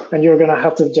you're going to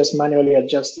have to just manually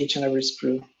adjust each and every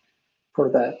screw for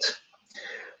that.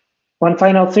 One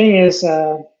final thing is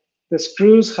the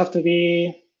screws have to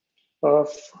be of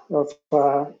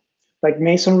like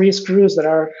masonry screws that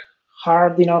are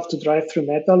hard enough to drive through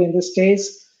metal in this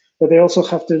case, but they also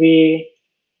have to be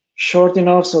short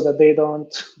enough so that they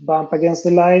don't bump against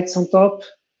the lights on top,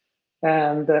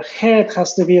 and the head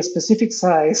has to be a specific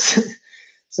size.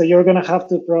 So you're going to have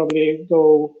to probably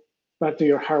go back to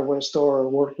your hardware store or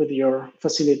work with your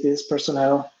facilities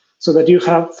personnel so that you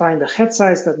find a head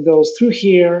size that goes through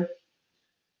here,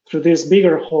 through this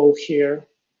bigger hole here,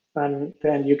 and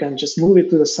then you can just move it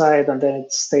to the side and then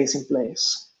it stays in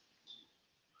place.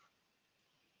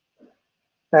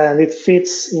 And it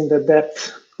fits in the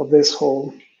depth of this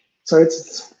hole. So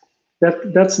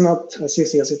that's not as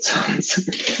easy as it sounds.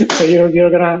 So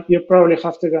you probably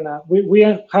have to we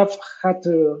have had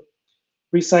to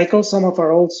recycle some of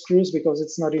our old screws because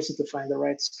it's not easy to find the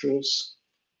right screws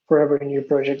for every new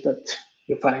project that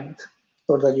you find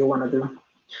or that you want to do.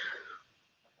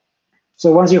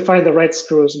 So once you find the right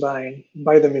screws, buy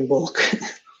them in bulk.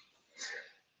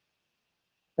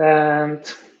 And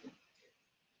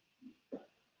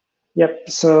yep,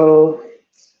 so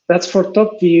that's for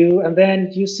top view. And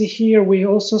then you see here, we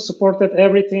also supported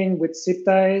everything with zip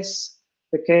ties,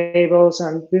 the cables,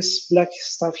 and this black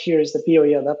stuff here is the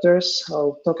PoE adapters.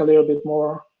 I'll talk a little bit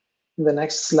more in the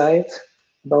next slide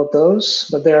about those,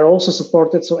 but they are also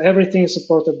supported. So everything is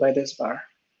supported by this bar.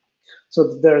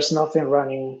 So there's nothing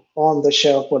running on the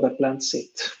shelf where the plants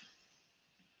sit.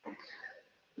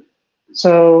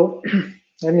 So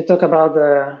let me talk about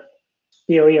the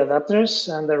PoE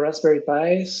adapters and the Raspberry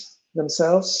Pis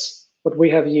themselves, what we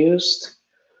have used.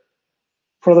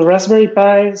 For the Raspberry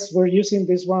Pis, we're using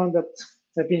this one that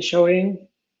I've been showing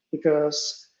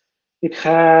because it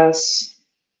has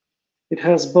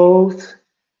both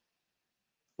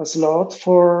a slot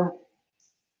for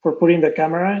putting the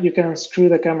camera. You can screw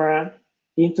the camera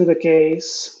into the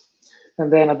case,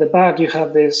 and then at the back you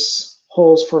have these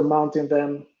holes for mounting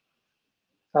them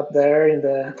up there in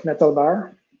the metal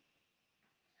bar.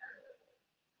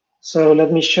 So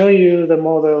let me show you the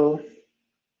model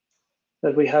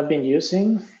that we have been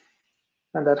using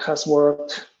and that has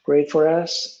worked great for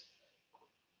us.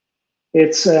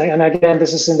 It's and again,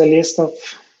 this is in the list of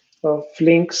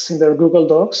links in the Google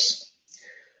Docs.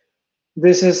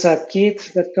 This is a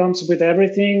kit that comes with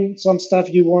everything. Some stuff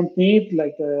you won't need,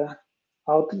 like the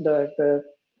outlet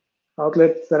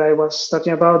that I was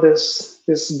talking about, this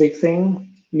big thing.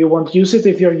 You won't use it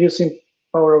if you're using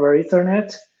power over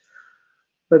Ethernet,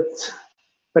 but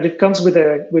it comes with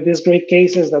these great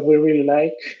cases that we really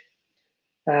like,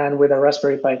 and with a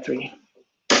Raspberry Pi 3.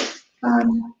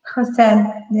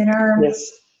 Jose,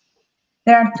 Yes.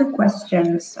 There are two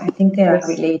questions. I think they are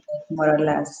related, more or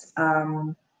less,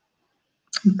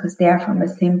 because they are from the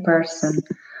same person.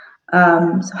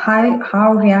 So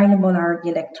how reliable are the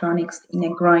electronics in a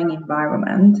growing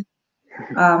environment?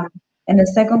 And the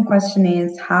second question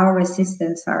is, how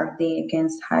resistant are they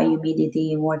against high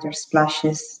humidity, water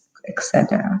splashes,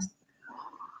 etc.?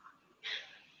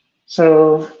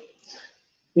 So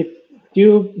if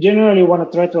you generally want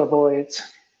to try to avoid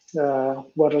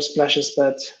water splashes,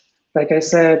 but like I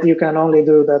said, you can only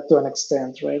do that to an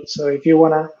extent, right? So if you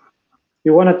wanna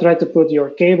try to put your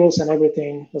cables and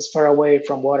everything as far away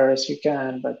from water as you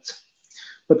can, but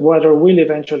water will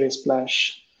eventually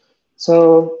splash.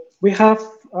 So we have,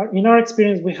 in our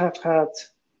experience, we have had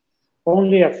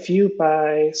only a few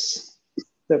Pis.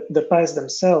 The Pis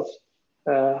themselves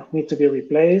need to be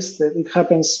replaced. It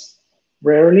happens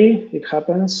rarely. It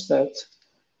happens, but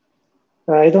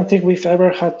I don't think we've ever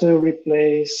had to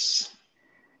replace.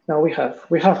 No, we have.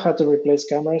 We have had to replace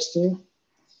cameras too.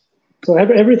 So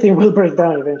everything will break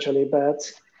down eventually, but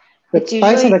the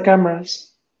Pis and the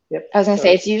cameras. Yep. I was going to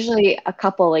say, it's usually a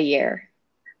couple a year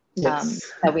yes.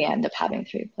 that we end up having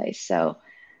to replace. So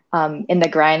in the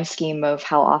grand scheme of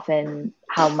how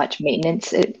much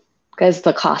maintenance because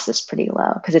the cost is pretty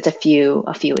low, because it's a few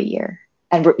a year,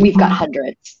 and we've got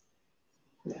hundreds.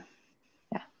 Yeah.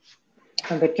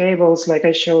 And the cables, like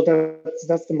I showed,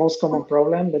 that's the most common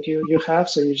problem that you have.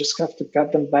 So you just have to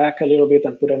cut them back a little bit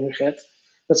and put a new head.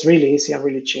 That's really easy and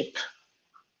really cheap.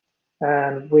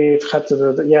 And we've had to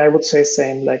do that. Yeah, I would say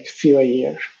same, like few a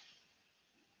year.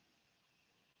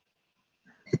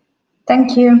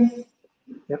 Thank you.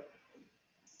 Yep.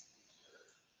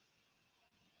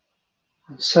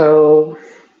 So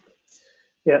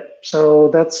yeah, so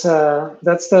that's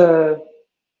the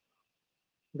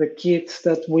kit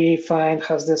that we find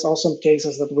has these awesome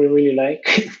cases that we really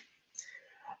like.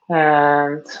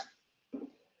 And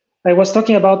I was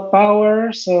talking about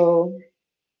power, so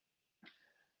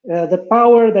the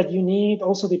power that you need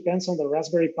also depends on the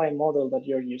Raspberry Pi model that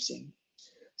you're using.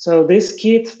 So this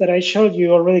kit that I showed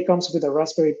you already comes with a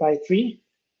Raspberry Pi 3.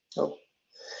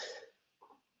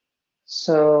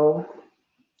 So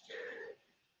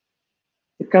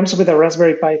it comes with a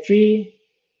Raspberry Pi 3,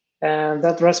 and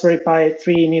that Raspberry Pi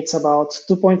 3 needs about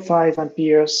 2.5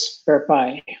 amperes per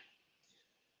Pi.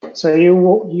 So you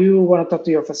want to talk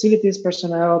to your facilities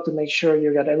personnel to make sure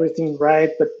you got everything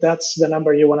right, but that's the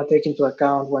number you want to take into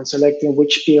account when selecting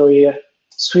which PoE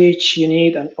switch you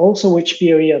need, and also which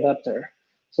PoE adapter.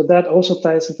 So that also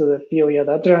ties into the PoE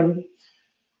adapter. And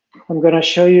I'm going to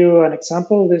show you an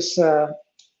example. There's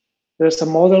a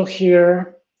model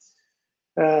here.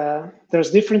 There's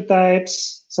different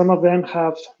types. Some of them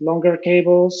have longer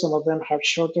cables. Some of them have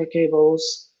shorter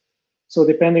cables. So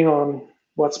depending on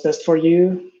what's best for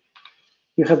you,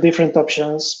 you have different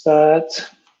options. But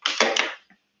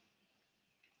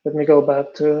let me go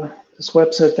back to this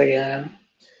website again.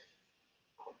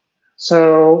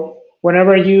 So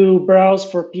whenever you browse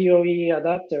for PoE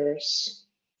adapters,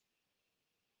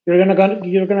 you're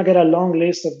gonna get a long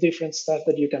list of different stuff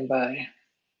that you can buy.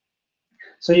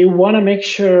 So you want to make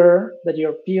sure that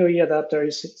your PoE adapter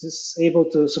is able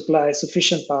to supply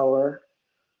sufficient power.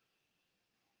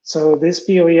 So this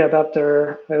PoE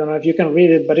adapter, I don't know if you can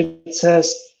read it, but it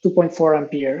says 2.4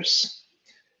 amperes.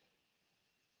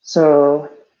 So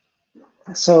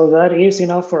that is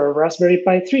enough for a Raspberry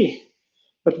Pi 3.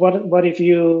 But what if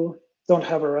you don't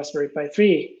have a Raspberry Pi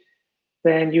 3?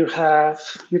 Then you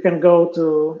can go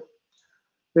to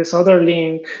this other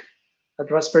link at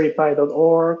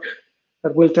raspberrypi.org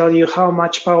that will tell you how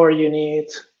much power you need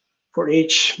for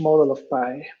each model of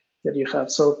Pi. that you have.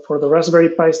 So for the Raspberry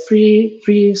Pi 3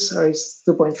 is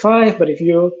 2.5, but if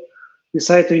you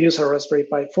decide to use a Raspberry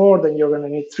Pi 4, then you're going to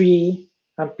need 3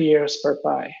 amperes per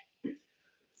pi.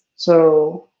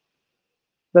 So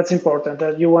that's important,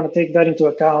 that you want to take that into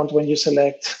account when you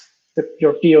select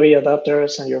your PoE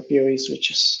adapters and your PoE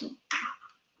switches.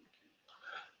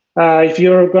 If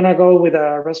you're going to go with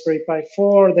a Raspberry Pi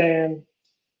 4, then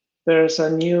there's a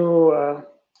new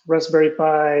Raspberry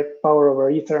Pi Power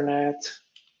over Ethernet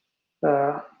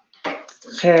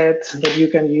head that you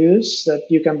can use, that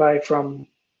you can buy from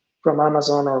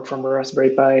Amazon or from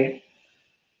Raspberry Pi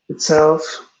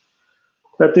itself.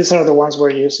 But these are the ones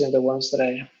we're using, the ones that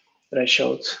I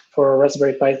showed. For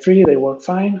Raspberry Pi 3, they work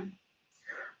fine,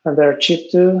 and they're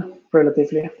cheap too,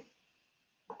 relatively.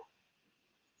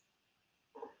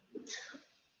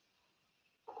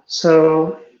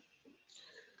 So,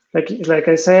 like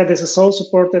I said, this is all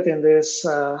supported in this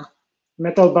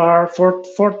metal bar for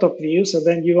top view. So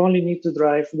then you only need to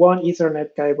drive one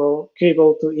Ethernet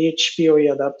cable to each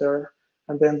PoE adapter,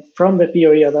 and then from the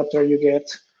PoE adapter you get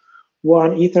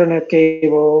one Ethernet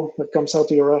cable that comes out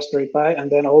to your Raspberry Pi, and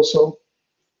then also,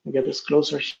 I'll get this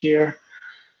closer here,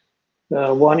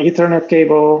 one Ethernet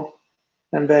cable,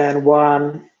 and then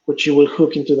one which you will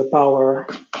hook into the power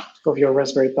of your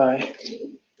Raspberry Pi.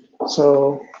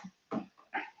 So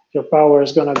your power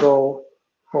is going to go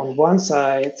on one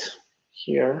side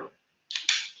here,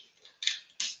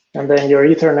 and then your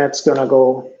Ethernet is going to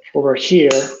go over here.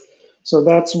 So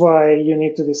that's why you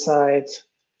need to decide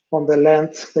on the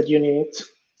length that you need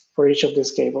for each of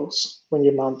these cables when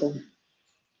you mount them.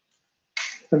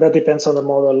 And that depends on the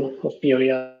model of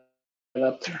PoE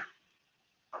adapter.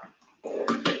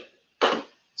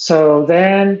 So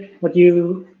then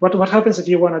what happens if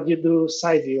you want to do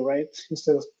side view, right,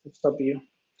 instead of top view?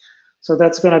 So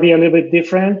that's going to be a little bit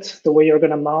different. The way you're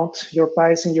going to mount your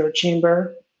Pis in your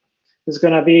chamber is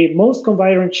going to be, most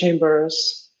combiner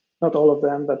chambers, not all of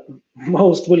them, but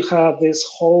most will have these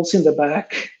holes in the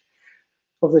back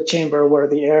of the chamber where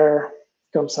the air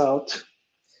comes out.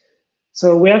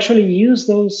 So we actually use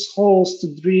those holes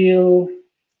to drill,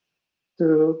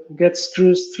 to get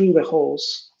screws through the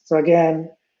holes. So again,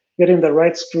 getting the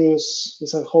right screws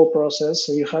is a whole process.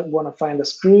 So you want to find a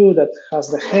screw that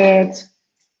has the head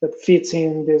that fits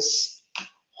in these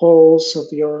holes of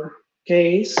your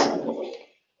case,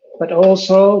 but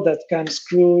also that can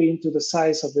screw into the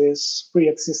size of these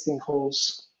pre-existing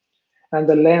holes. And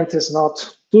the length is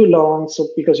not too long, so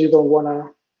because you don't want to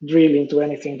drill into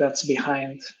anything that's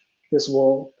behind this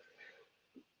wall.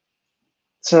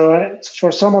 So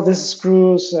for some of these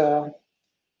screws,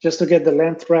 just to get the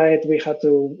length right, we had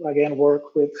to, again,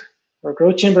 work with our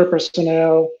growth chamber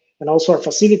personnel, and also our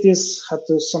facilities had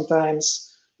to sometimes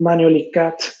manually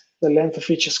cut the length of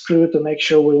each screw to make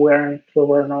sure we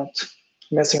were not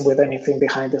messing with anything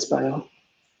behind this panel.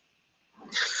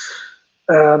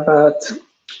 But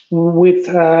with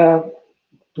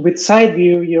side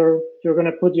view, you're going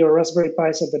to put your Raspberry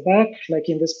Pis at the back, like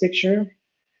in this picture,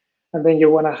 and then you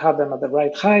want to have them at the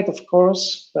right height, of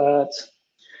course. But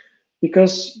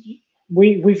because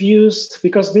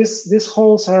because these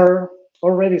holes are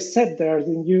already set there,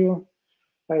 then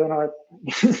I don't know,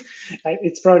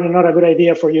 it's probably not a good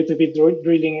idea for you to be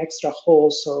drilling extra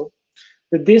holes. So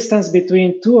the distance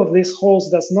between two of these holes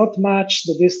does not match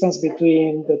the distance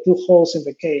between the two holes in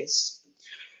the case.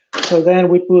 So then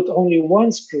we put only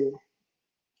one screw,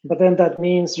 but then that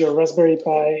means your Raspberry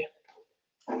Pi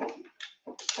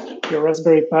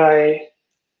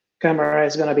camera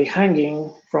is going to be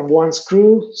hanging from one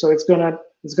screw, so it's going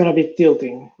to be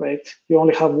tilting, right? You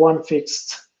only have one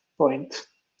fixed point.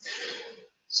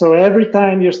 So every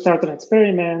time you start an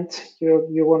experiment,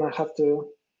 you want to have to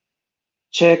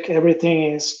check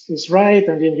everything is right,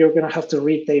 and then you're going to have to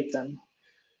retape them.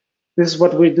 This is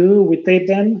what we do. We tape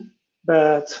them,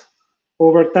 but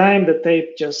over time, the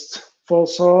tape just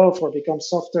falls off or becomes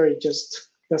softer. It just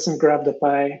doesn't grab the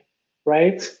Pi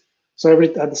right. So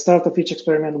at the start of each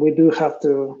experiment, we do have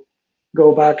to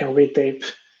go back and retape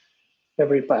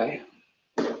every Pi.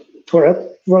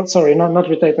 Well, sorry, not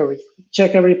retape,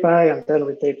 check every Pi and then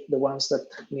retape the ones that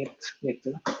need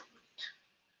to.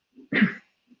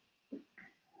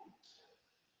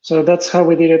 So that's how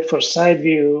we did it for side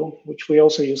view, which we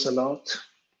also use a lot.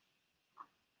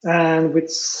 And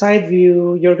with side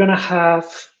view, you're going to have,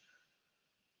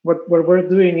 what we're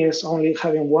doing is only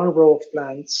having one row of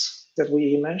plants that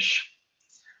we image.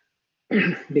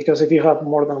 Because if you have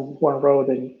more than one row,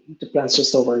 then the plants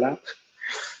just overlap.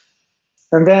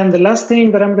 And then the last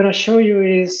thing that I'm going to show you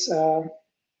is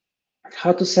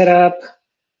how to set up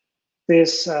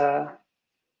these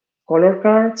color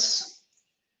cards.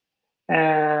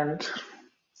 And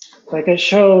like I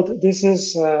showed, this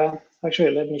is,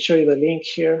 actually, let me show you the link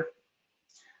here.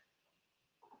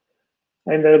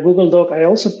 In the Google Doc, I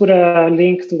also put a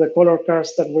link to the color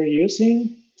cards that we're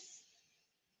using.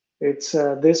 It's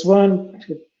this one.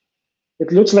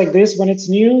 It looks like this when it's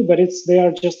new, but they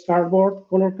are just cardboard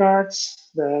color cards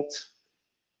that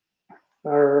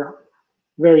are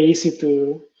very easy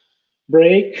to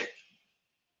break.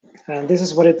 And this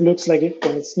is what it looks like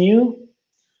when it's new.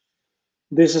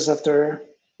 This is after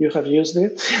you have used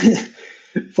it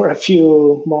for a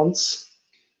few months.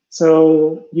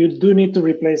 So you do need to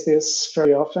replace this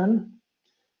very often.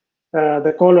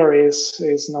 The color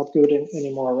is not good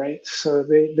anymore, right? So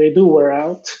they do wear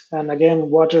out. And again,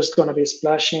 water is going to be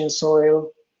splashing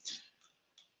soil.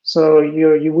 So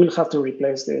you will have to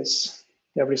replace this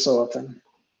every so often.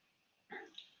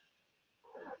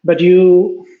 But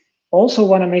you also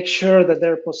want to make sure that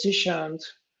they're positioned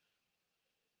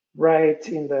right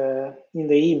in the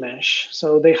e-mesh.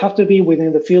 So they have to be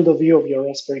within the field of view of your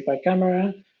Raspberry Pi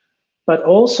camera, but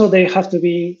also they have to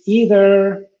be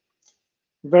either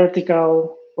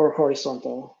vertical or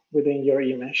horizontal within your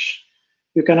e-mesh.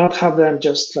 You cannot have them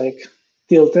just like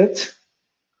tilted.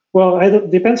 Well,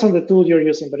 it depends on the tool you're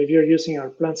using, but if you're using our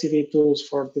PlanCV tools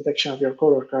for detection of your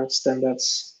color cards, then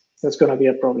that's going to be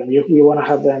a problem. You want to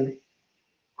have them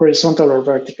horizontal or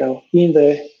vertical in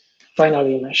the final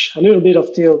image. A little bit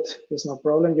of tilt is no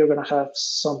problem. You're going to have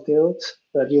some tilt,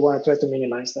 but you want to try to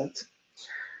minimize that.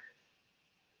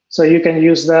 So you can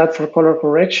use that for color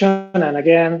correction. And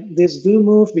again, these do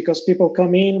move because people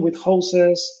come in with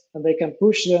hoses and they can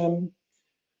push them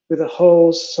with a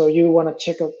hose. So you want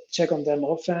to check on them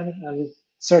often. And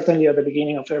certainly at the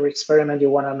beginning of every experiment, you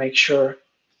want to make sure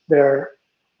they're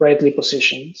rightly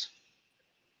positioned.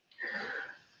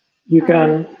 You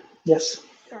can, yes.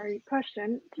 Sorry,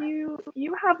 question. Do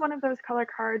you have one of those color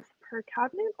cards per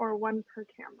cabinet or one per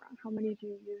camera? How many do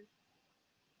you use?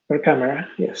 Per camera,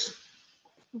 yes.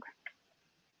 Okay.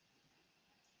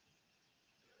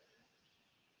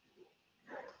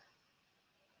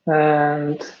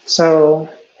 And so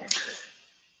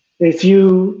if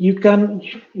if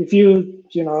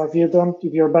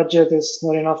your budget is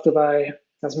not enough to buy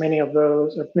as many of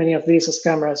these as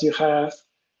cameras you have,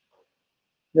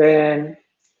 then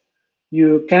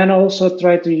you can also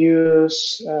try to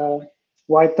use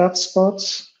white top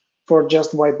spots for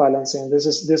just white balancing.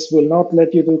 This will not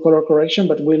let you do color correction,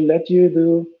 but will let you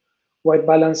do white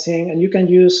balancing. And you can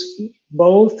use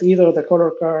both, either the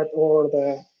color card or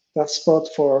the top spot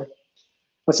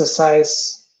as a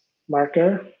size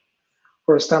marker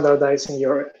for standardizing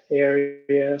your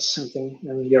areas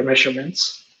and your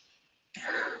measurements.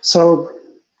 So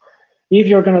if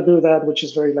you're going to do that, which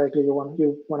is very likely, you want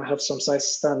to have some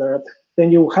size standard, then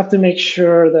you have to make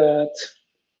sure that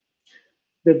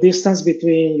the distance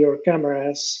between your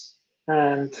cameras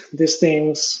and these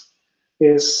things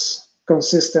is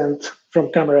consistent from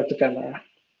camera to camera,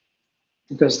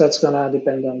 because that's going to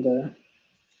depend on the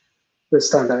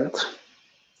standard.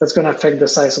 That's going to affect the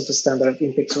size of the standard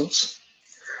in pixels.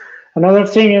 Another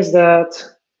thing is that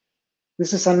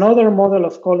this is another model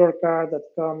of color card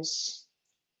that comes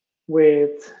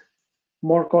with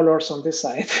more colors on this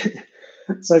side.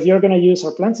 So if you're going to use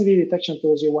our PlanCV detection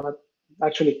tools, you want to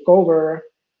actually cover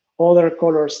other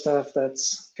color stuff that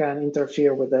can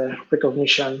interfere with the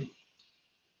recognition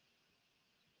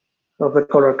of the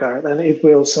color card. And it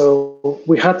will, so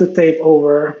we had to tape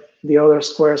over the other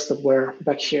squares that were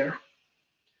back here.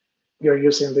 You're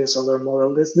using this other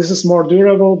model. This is more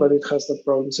durable, but it has that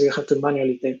problem, so you have to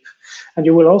manually tape. And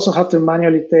you will also have to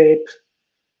manually tape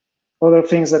other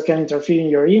things that can interfere in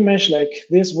your image, like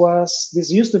this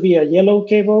used to be a yellow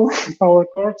cable power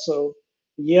cord, so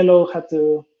yellow had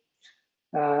to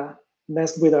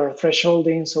mess with our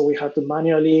thresholding, so we had to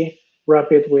manually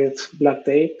wrap it with black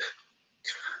tape.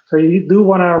 So you do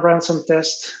want to run some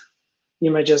test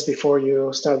images before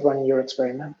you start running your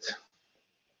experiment.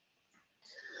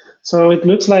 So it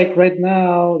looks like right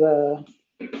now the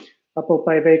Apple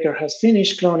Pie Baker has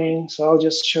finished cloning, so I'll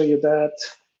just show you that.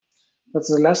 That's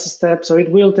the last step. So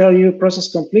it will tell you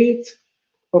process complete.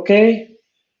 Okay,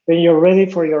 then you're ready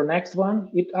for your next one.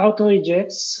 It auto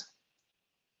ejects,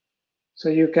 so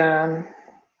you can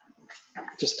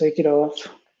just take it off,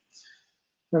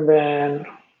 and then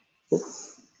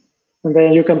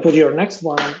you can put your next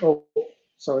one. Oh,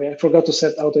 sorry, I forgot to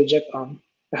set auto eject on.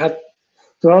 I had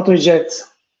to auto eject.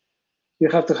 You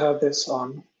have to have this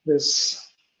on, this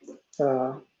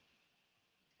arrow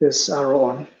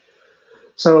on.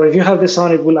 So if you have this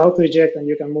on, it will auto eject, and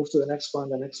you can move to the next one,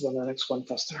 the next one, the next one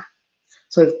faster.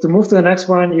 So to move to the next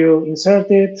one, you insert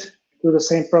it, do the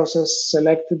same process,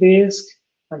 select the disk,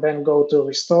 and then go to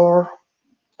restore.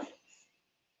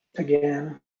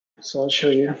 again. So I'll show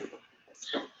you.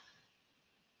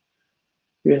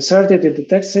 You insert it, it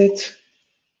detects it.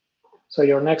 So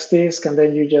your next disk, and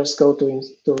then you just go to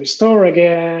restore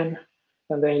again,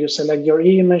 and then you select your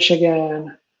image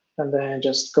again, and then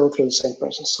just go through the same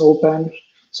process. Open.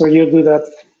 So you do that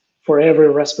for every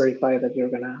Raspberry Pi that you're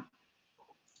gonna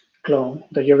clone,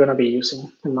 that you're gonna be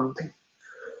using and mounting.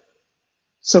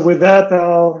 So with that,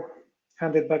 I'll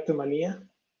hand it back to Malia.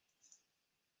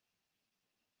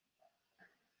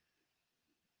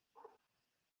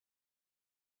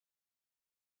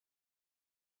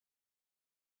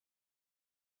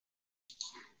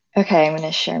 Okay, I'm going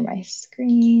to share my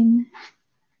screen.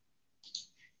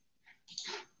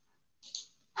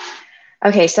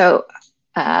 Okay, so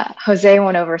Jose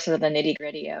went over sort of the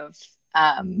nitty-gritty of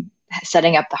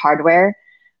setting up the hardware.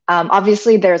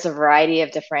 Obviously, there's a variety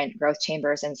of different growth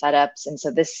chambers and setups, and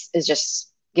so this is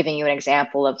just giving you an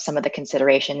example of some of the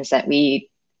considerations that we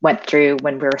went through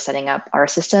when we were setting up our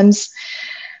systems.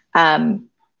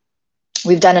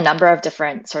 We've done a number of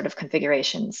different sort of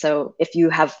configurations, so if you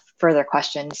have further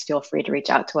questions, feel free to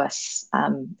reach out to us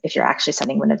if you're actually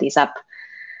setting one of these up.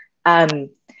 I'm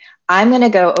going to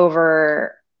go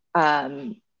over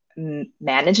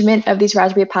management of these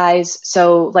Raspberry Pis.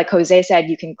 So like Jose said,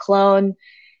 you can clone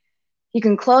the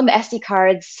SD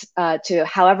cards to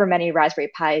however many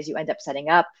Raspberry Pis you end up setting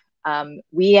up.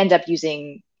 We end up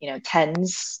using,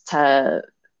 tens to,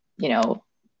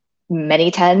 many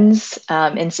tens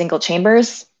in single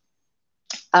chambers.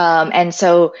 And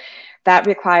so that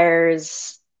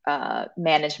requires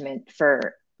management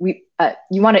for, you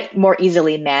want to more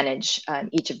easily manage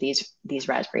each of these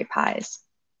Raspberry Pis.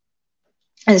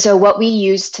 And so what we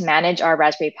use to manage our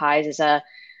Raspberry Pis is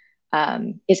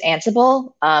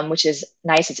Ansible, which is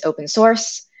nice, it's open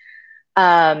source.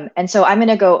 And so I'm going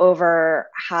to go over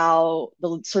how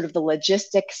the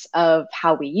logistics of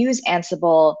how we use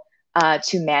Ansible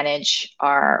to manage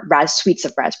our suites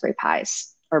of Raspberry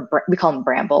Pis, or we call them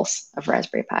brambles of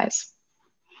Raspberry Pis.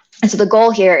 And so the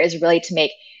goal here is really to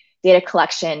make data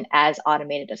collection as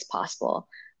automated as possible.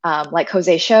 Like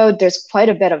Jose showed, there's quite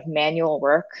a bit of manual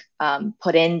work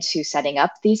put into setting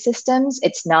up these systems.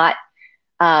 It's not,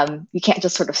 you can't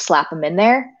just sort of slap them in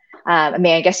there. I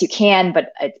mean, I guess you can,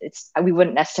 but we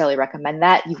wouldn't necessarily recommend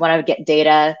that. You want to get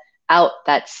data out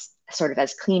that's sort of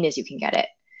as clean as you can get it.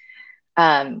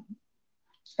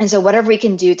 And so whatever we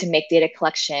can do to make data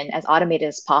collection as automated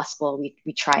as possible,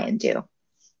 we try and do.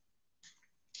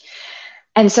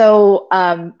 And so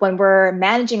when we're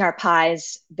managing our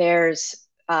Pis, there's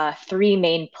three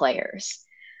main players.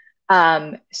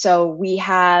 So we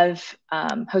have,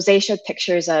 Jose showed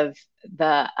pictures of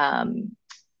the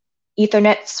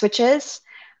Ethernet switches,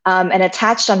 and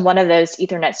attached on one of those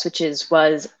Ethernet switches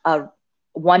was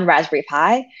one Raspberry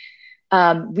Pi.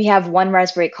 We have one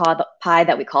Raspberry Pi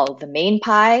that we call the main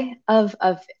Pi of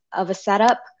a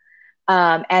setup.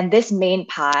 And this main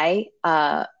Pi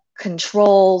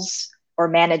controls or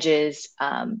manages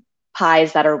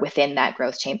Pis that are within that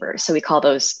growth chamber. So we call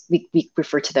those, we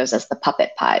refer to those as the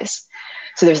puppet Pis.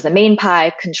 So there's the main Pi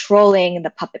controlling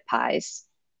the puppet Pis.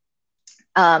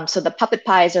 So the puppet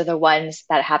Pis are the ones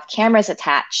that have cameras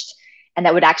attached and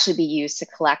that would actually be used to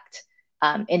collect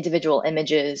individual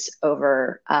images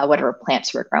over whatever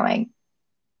plants we're growing.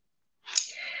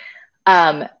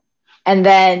 And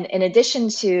then in addition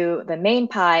to the main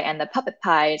Pi and the puppet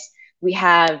Pis, we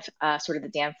have sort of the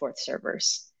Danforth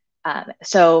servers.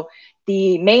 So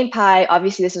the main Pi,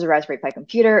 obviously this is a Raspberry Pi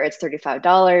computer, it's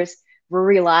 $35. We're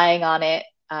relying on it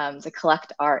to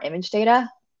collect our image data.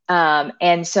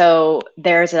 And so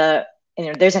there's an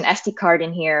SD card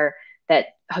in here that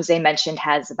Jose mentioned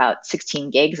has about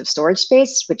 16 gigs of storage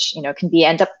space, which can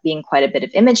end up being quite a bit of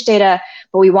image data,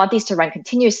 but we want these to run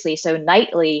continuously. So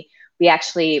nightly, we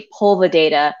actually pull the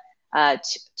data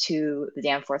to the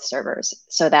Danforth servers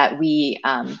so that we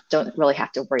don't really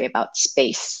have to worry about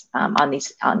space on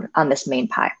this main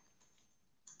Pi.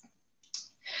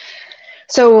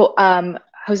 So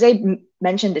Jose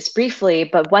mentioned this briefly,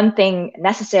 but one thing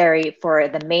necessary for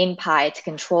the main Pi to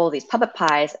control these puppet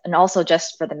Pis, and also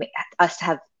just for us to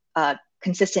have a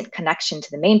consistent connection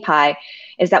to the main Pi,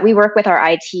 is that we work with our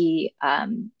IT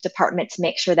department to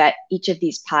make sure that each of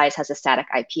these Pis has a static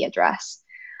IP address.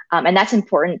 And that's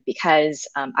important because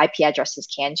IP addresses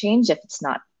can change if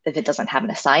it doesn't have an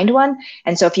assigned one.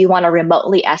 And so if you want to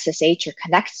remotely SSH or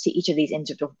connect to each of these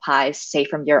individual Pis, say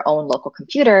from your own local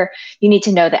computer, you need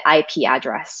to know the IP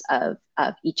address of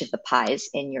each of the Pis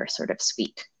in your sort of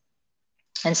suite.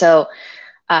 And so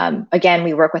again,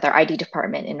 we work with our ID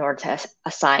department in order to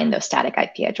assign those static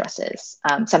IP addresses.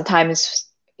 Sometimes,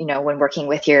 when working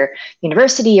with your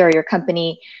university or your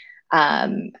company,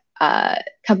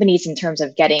 companies in terms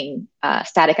of getting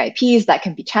static IPs that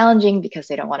can be challenging because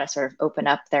they don't want to sort of open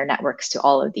up their networks to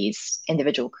all of these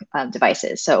individual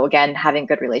devices. So again, having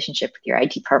good relationship with your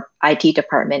IT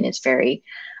department is very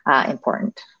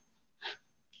important.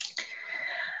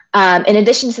 In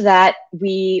addition to that,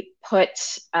 we put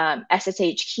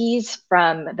SSH keys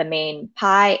from the main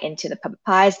Pi into the Puppet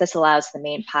Pis. This allows the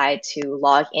main Pi to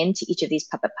log into each of these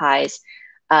Puppet Pis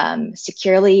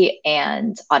securely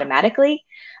and automatically.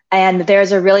 And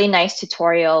there's a really nice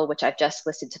tutorial, which I've just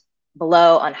listed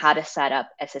below, on how to set up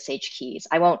SSH keys.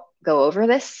 I won't go over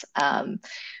this,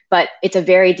 but it's a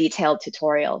very detailed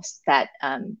tutorial that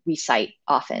we cite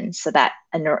often, so that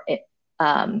in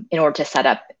order to set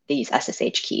up these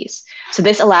SSH keys. So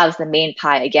this allows the main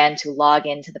Pi, again, to log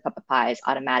into the Puppet Pis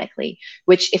automatically,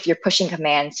 which, if you're pushing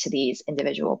commands to these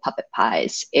individual Puppet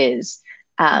Pis, is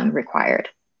required.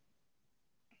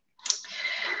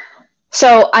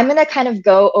 So I'm going to kind of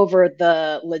go over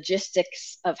the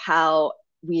logistics of how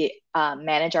we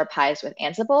manage our Pis with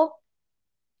Ansible.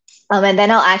 And then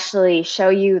I'll actually show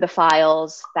you the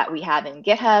files that we have in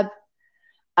GitHub,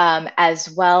 as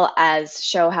well as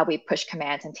show how we push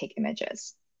commands and take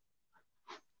images.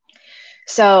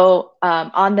 So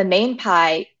on the main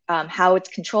Pi, how it's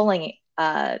controlling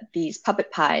these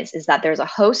Puppet Pis is that there's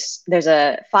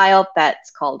a file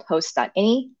that's called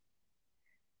host.ini.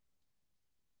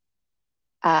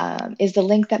 Is the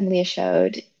link that Malia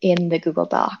showed in the Google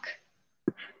Doc?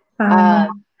 Yeah.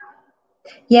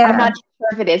 I'm not sure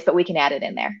if it is, but we can add it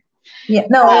in there. Yeah,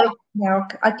 no, yeah,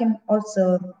 I can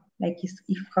also, like, if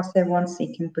Jose wants,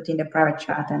 he can put in the private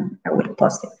chat and I will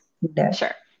post it there.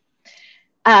 Sure.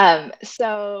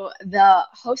 So the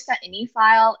host.ini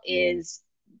file is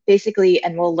basically,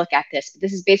 and we'll look at this, but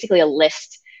this is basically a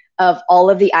list of all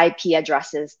of the IP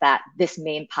addresses that this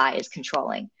main Pi is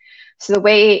controlling. So the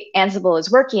way Ansible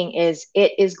is working is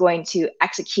it is going to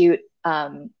execute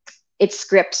its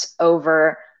scripts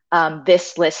over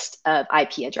this list of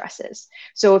IP addresses.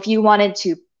 So if you wanted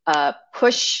to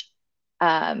push,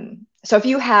 so if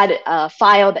you had a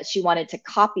file that you wanted to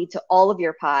copy to all of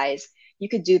your Pis, you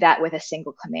could do that with a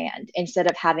single command instead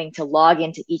of having to log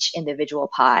into each individual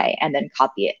Pi and then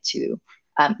copy it to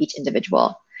each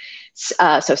individual.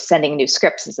 So sending new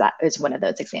scripts is one of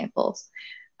those examples.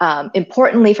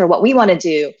 Importantly, for what we want to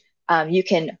do, you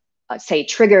can say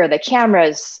trigger the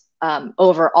cameras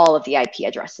over all of the IP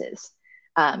addresses,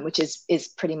 which is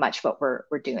pretty much what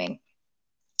we're doing.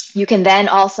 You can then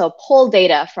also pull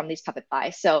data from these Puppet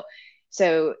Pis.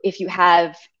 So if you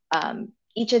have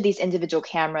each of these individual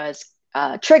cameras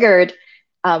triggered,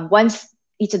 once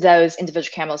each of those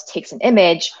individual cameras takes an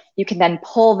image, you can then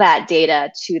pull that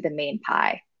data to the main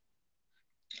Pi.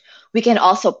 We can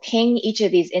also ping each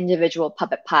of these individual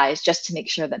Puppet Pis just to make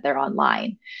sure that they're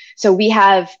online. So we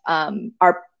have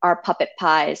our Puppet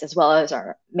Pis as well as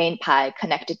our main Pi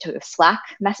connected to Slack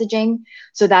messaging,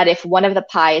 so that if one of the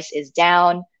Pis is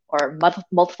down or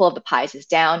multiple of the Pis is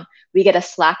down, we get a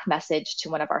Slack message to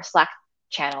one of our Slack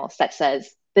channels that says,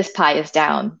 this Pi is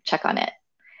down, check on it.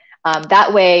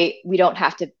 That way, we don't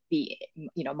have to be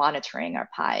monitoring our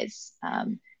Pis.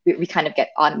 We kind of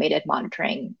get automated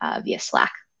monitoring via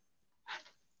Slack.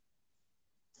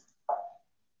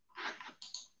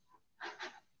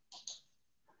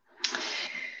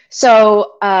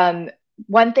 So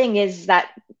one thing is that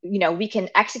we can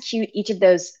execute each of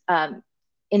those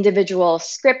individual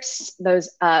scripts, those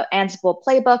Ansible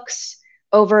playbooks,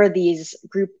 over these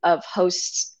group of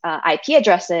host IP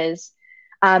addresses,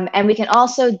 and we can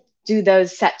also do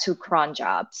those set to cron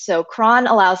jobs. So cron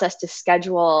allows us to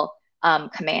schedule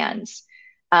commands.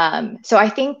 So I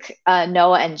think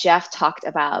Noah and Jeff talked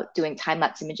about doing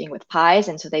time-lapse imaging with Pis,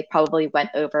 and so they probably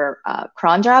went over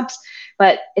cron jobs.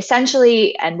 But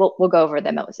essentially, and we'll go over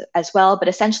them as well, but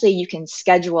essentially you can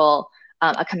schedule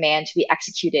a command to be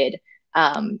executed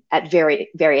at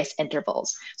various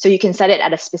intervals. So you can set it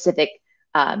at a specific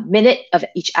minute of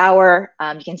each hour.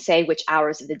 You can say which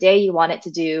hours of the day you want it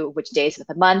to do, which days of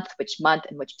the month,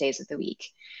 and which days of the week.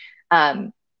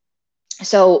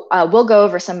 So we'll go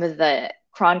over some of the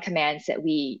cron commands that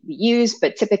we use,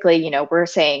 but typically, we're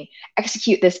saying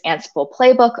execute this Ansible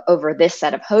playbook over this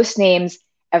set of host names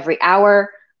every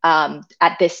hour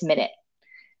at this minute.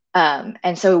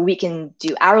 And so we can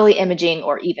do hourly imaging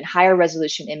or even higher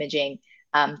resolution imaging,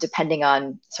 depending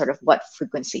on sort of what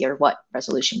frequency or what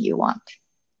resolution you want.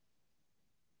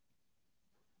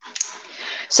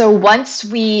 So once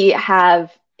we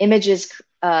have images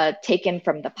taken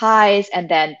from the Pis and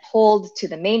then pulled to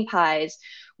the main Pis,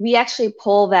 we actually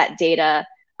pull that data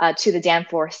to the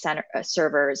Danforth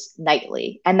servers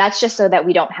nightly. And that's just so that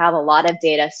we don't have a lot of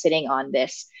data sitting on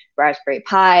this Raspberry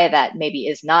Pi that maybe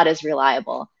is not as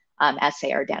reliable as,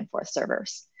 say, our DanForce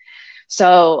servers.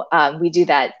 So we do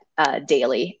that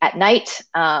daily at night,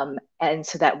 and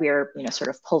so that we're sort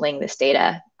of pulling this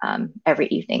data every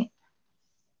evening.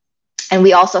 And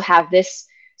we also have this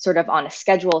sort of on a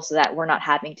schedule so that we're not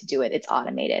having to do it, it's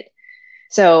automated.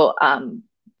 So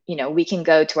we can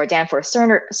go to our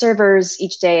DanForce servers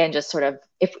each day and just sort of,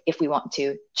 if we want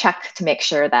to, check to make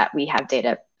sure that we have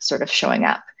data sort of showing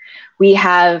up. We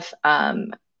have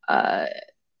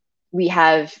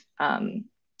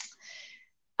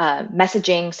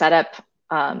messaging set up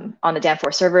on the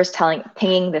DanForce servers,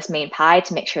 pinging this main Pi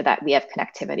to make sure that we have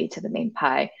connectivity to the main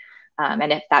Pi.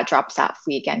 And if that drops out,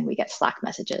 we get Slack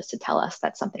messages to tell us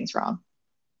that something's wrong.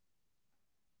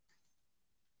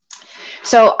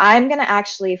 So I'm going to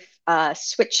actually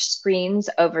switch screens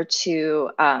over to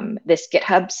this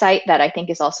GitHub site that I think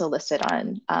is also listed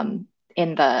on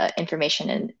in the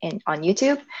information on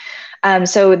YouTube.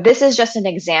 So this is just an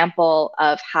example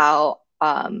of how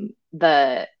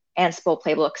the Ansible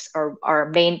playbooks or our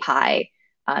main Pi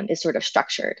is sort of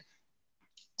structured.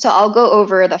 So I'll go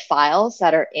over the files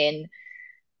that are in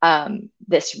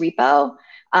this repo,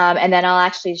 and then I'll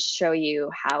actually show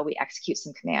you how we execute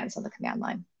some commands on the command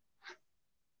line.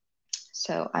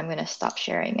 So I'm going to stop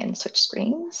sharing and switch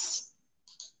screens.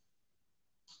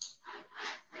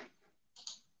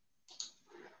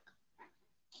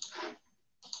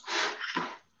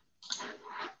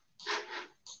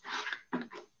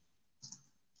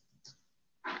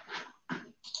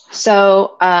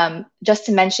 So just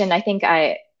to mention, I think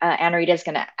Anna Rita is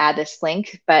going to add this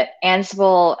link, but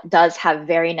Ansible does have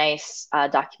very nice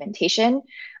documentation.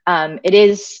 It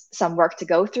is some work to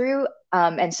go through.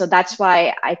 And so that's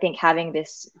why I think having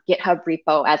this GitHub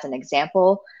repo as an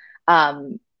example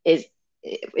is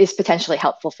potentially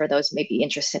helpful for those maybe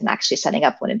interested in actually setting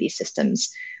up one of these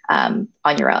systems on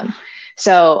your own.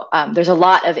 So there's a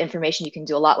lot of information. You can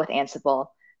do a lot with Ansible.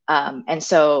 And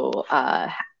so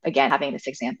again, having this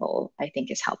example, I think,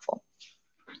 is helpful.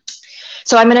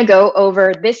 So I'm going to go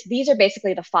over this. These are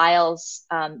basically the files.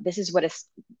 This is what is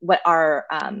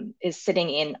sitting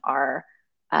in our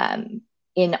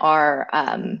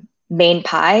main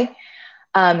Pi.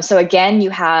 So again, you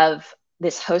have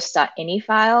this host.ini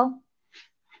file.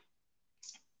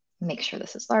 Make sure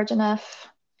this is large enough.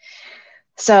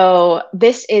 So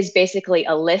this is basically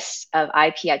a list of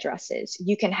IP addresses.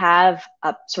 You can have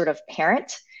a sort of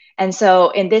parent. And so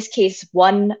in this case,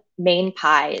 one main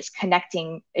Pi is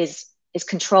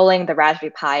controlling the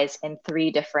Raspberry Pis in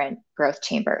 3 different growth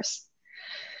chambers.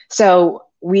 So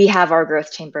we have our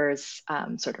growth chambers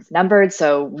sort of numbered.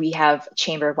 So we have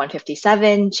chamber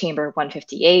 157, chamber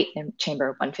 158, and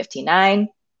chamber 159.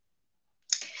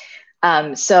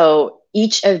 So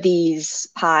each of these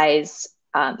Pis,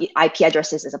 IP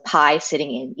addresses is a Pi sitting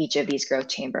in each of these growth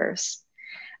chambers.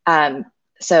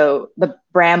 So the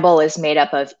Bramble is made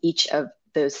up of each of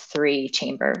those 3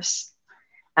 chambers.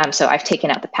 So I've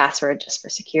taken out the password just for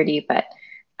security, but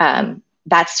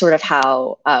that's sort of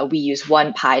how we use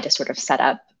one Pi to sort of set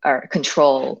up or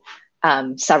control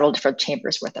several different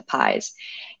chambers worth of Pis.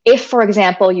 If, for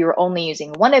example, you were only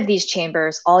using one of these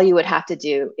chambers, all you would have to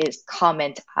do is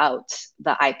comment out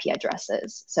the IP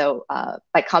addresses. So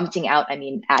by commenting out, I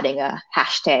mean adding a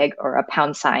hashtag or a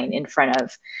 # in front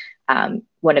of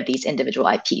one of these individual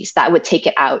IPs. That would take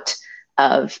it out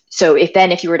of, so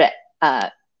if you were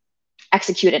to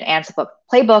execute an Ansible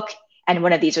playbook and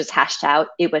one of these was hashed out,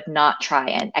 it would not try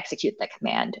and execute the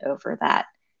command over that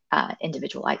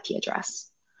individual IP address.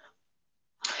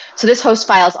 So this host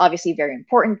file is obviously very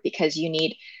important because you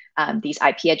need these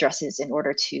IP addresses in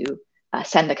order to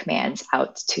send the commands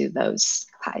out to those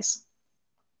Pis.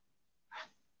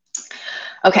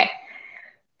 Okay,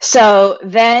 so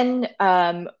then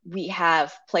we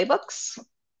have playbooks.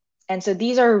 And so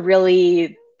these are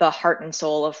really the heart and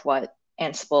soul of what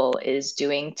Ansible is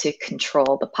doing to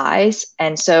control the Pis.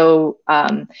 And so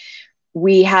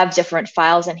we have different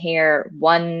files in here.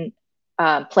 One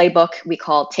playbook we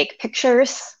call take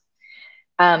pictures.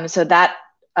 So that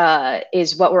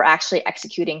is what we're actually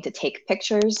executing to take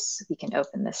pictures. We can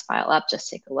open this file up, just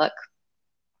take a look.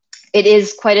 It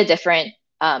is quite a different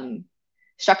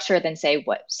structure than, say,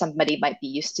 what somebody might be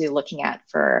used to looking at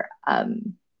for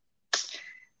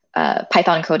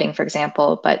Python coding, for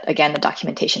example. But again, the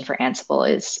documentation for Ansible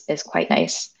is quite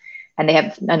nice. And they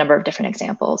have a number of different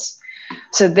examples.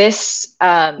 So this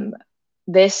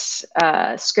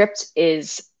script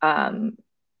is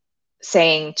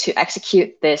saying to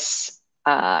execute this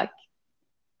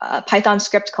Python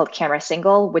script called camera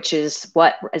single, which is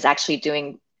what is actually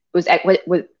doing,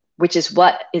 which is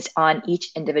what is on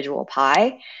each individual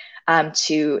Pi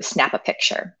to snap a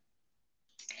picture.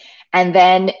 And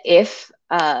then if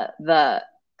the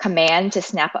command to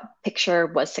snap a picture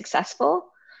was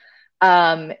successful,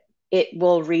 it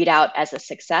will read out as a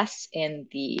success in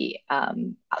the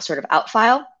sort of out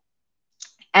file.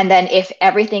 And then if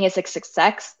everything is a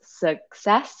success,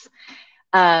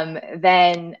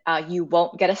 then you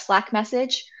won't get a Slack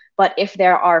message. But if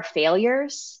there are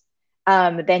failures,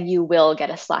 then you will get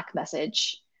a Slack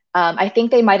message. I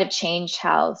think they might have changed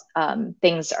how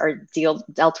things are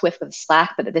dealt with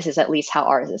Slack, but this is at least how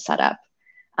ours is set up.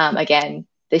 Again,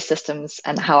 the systems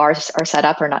and how ours are set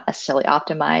up are not necessarily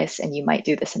optimized, and you might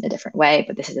do this in a different way,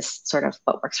 but this is sort of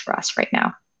what works for us right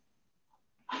now.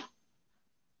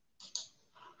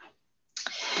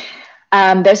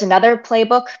 There's another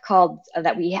playbook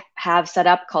that we have set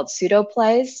up called pseudo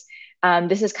plays.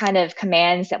 This is kind of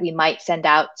commands that we might send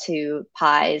out to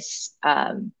Pis.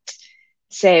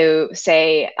 So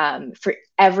say for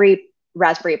every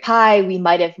Raspberry Pi, we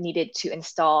might have needed to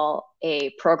install a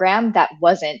program that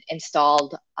wasn't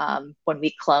installed when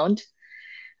we cloned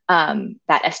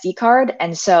that SD card.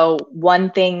 And so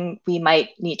one thing we might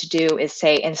need to do is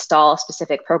say install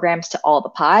specific programs to all the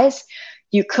Pis.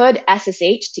 You could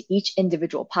SSH to each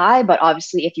individual Pi, but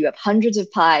obviously if you have hundreds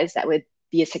of Pis, that would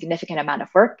be a significant amount of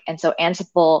work. And so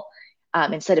Ansible,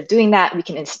 instead of doing that, we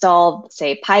can install,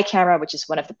 say, PyCamera, which is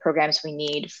one of the programs we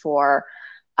need for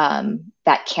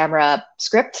that camera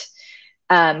script.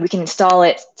 We can install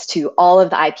it to all of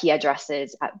the IP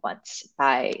addresses at once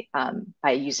by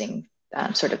using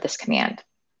sort of this command.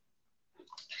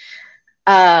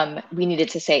 We needed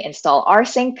to say install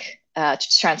rsync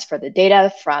to transfer the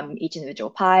data from each individual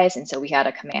Pis. And so we had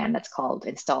a command that's called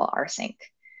install rsync.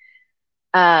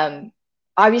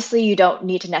 Obviously, you don't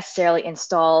need to necessarily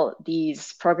install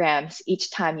these programs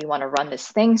each time you want to run this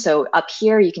thing. So up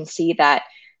here, you can see that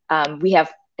we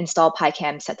have install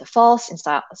PyCam set to false,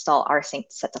 install rsync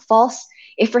set to false.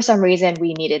 If for some reason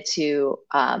we needed to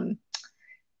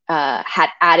had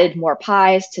added more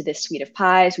Pis to this suite of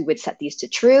Pis, we would set these to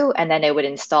true, and then it would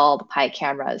install the Pi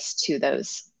cameras to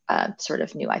those sort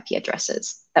of new IP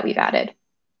addresses that we've added.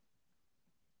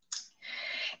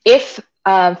 If,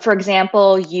 for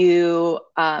example, so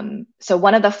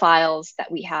one of the files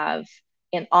that we have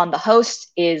on the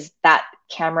host is that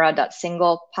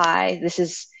camera.single Pi. This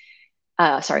is,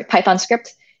 sorry, Python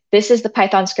script. This is the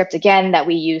Python script, again, that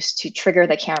we use to trigger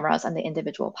the cameras on the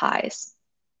individual Pis.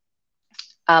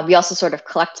 We also sort of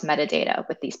collect metadata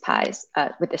with these Pis,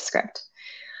 with this script.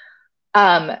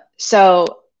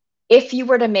 So if you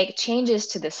were to make changes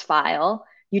to this file,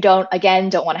 you don't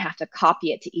want to have to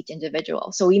copy it to each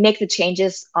individual. So we make the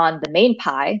changes on the main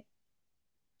Pi,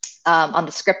 on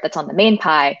the script that's on the main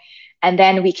Pi, and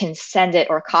then we can send it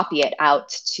or copy it out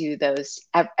to those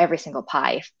every single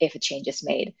Pi if a change is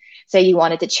made. Say you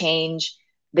wanted to change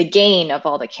the gain of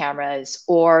all the cameras,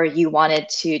 or you wanted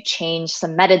to change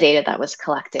some metadata that was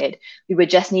collected, we would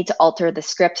just need to alter the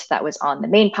script that was on the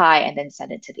main Pi and then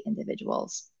send it to the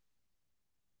individuals.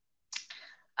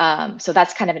 So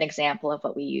that's kind of an example of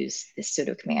what we use this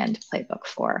pseudo command playbook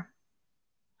for.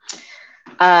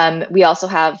 We also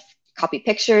have copy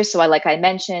pictures. So like I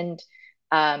mentioned,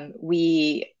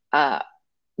 you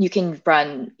can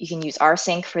use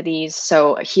rsync for these.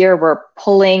 So here we're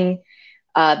pulling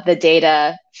the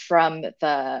data from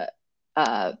the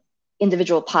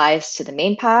individual Pis to the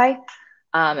main Pi.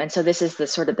 And so this is the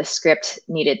sort of the script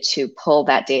needed to pull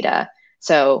that data.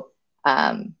 So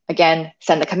again,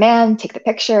 send the command, take the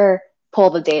picture, pull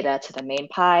the data to the main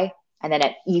Pi, and then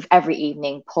every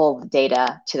evening, pull the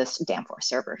data to the Danforth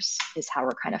servers is how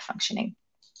we're kind of functioning.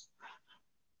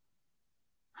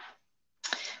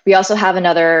 We also have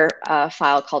another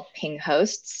file called ping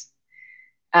hosts.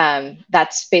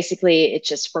 That's basically,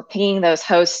 we're pinging those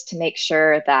hosts to make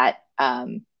sure that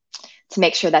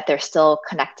they're still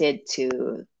connected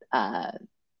to the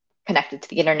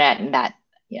internet, and that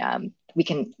we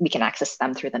can access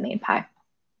them through the main Pi.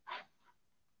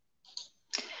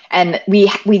 And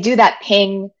we do that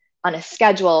ping on a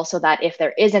schedule so that if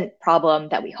there isn't a problem,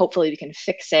 that hopefully we can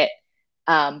fix it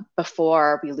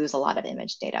before we lose a lot of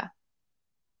image data.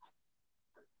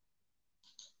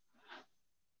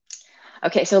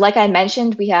 Okay, so like I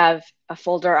mentioned, we have a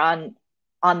folder on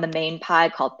the main Pi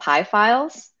called Pi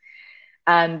files.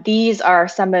 These are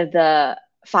some of the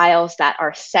files that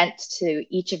are sent to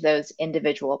each of those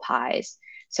individual Pis.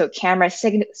 So camera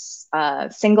single,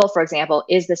 for example,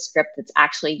 is the script that's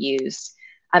actually used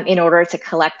in order to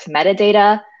collect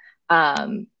metadata,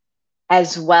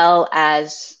 as well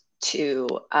as to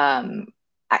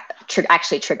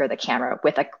actually trigger the camera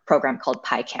with a program called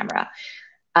PyCamera.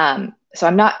 So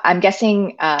I'm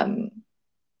guessing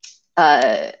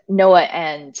Noah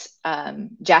and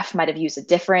Jeff might have used a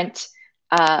different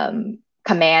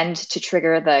command to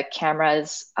trigger the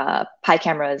cameras, Pi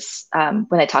cameras,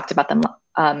 when I talked about them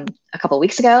a couple of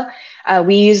weeks ago.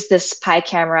 We use this Pi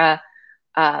camera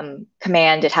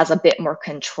command. It has a bit more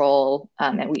control,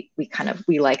 and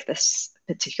we like this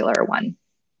particular one.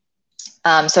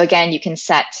 So again, you can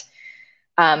set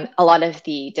a lot of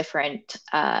the different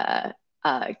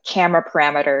camera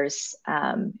parameters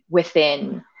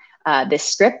within this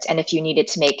script. And if you needed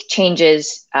to make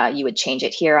changes, you would change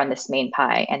it here on this main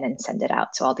Pi and then send it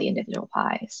out to all the individual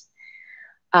Pis.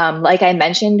 Like I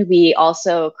mentioned, we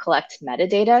also collect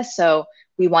metadata. So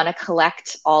we want to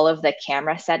collect all of the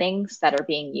camera settings that are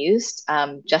being used,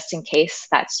 just in case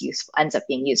that's ends up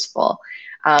being useful.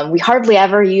 We hardly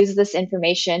ever use this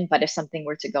information, but if something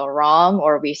were to go wrong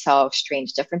or we saw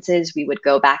strange differences, we would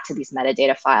go back to these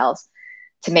metadata files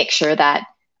to make sure that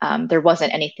there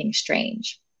wasn't anything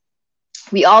strange.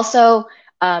 We also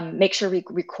make sure we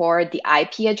record the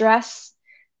IP address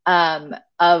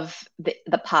of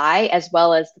the Pi, as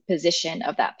well as the position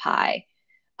of that Pi.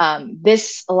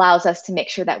 This allows us to make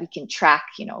sure that we can track,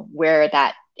 where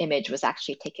that image was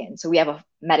actually taken. So we have a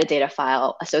metadata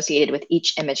file associated with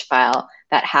each image file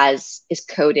that is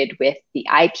coded with the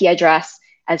IP address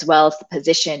as well as the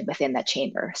position within that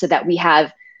chamber, so that we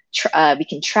can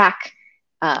track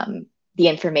the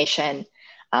information.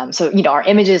 So our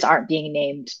images aren't being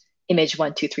named image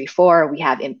 1, 2, 3, 4. We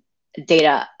have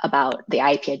data about the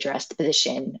IP address, the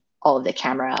position, all of the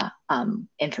camera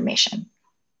information.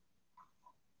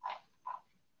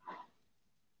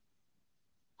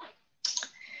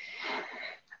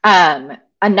 Where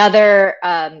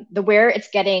it's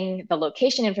getting the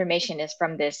location information is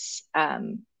from this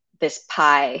this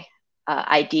Pi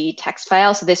ID text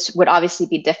file. So this would obviously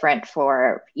be different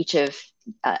for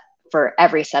for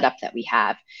every setup that we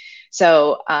have.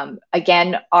 So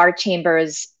again, our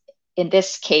chambers in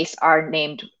this case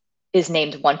is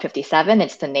named 157.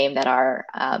 It's the name that our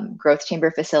growth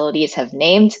chamber facilities have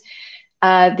named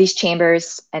these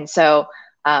chambers. And so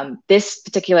this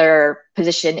particular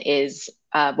position is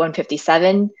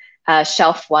 157,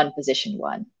 shelf 1, position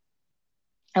 1.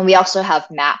 And we also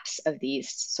have maps of these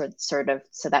sort of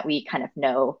so that we kind of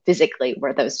know physically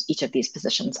where each of these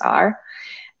positions are.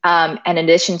 And in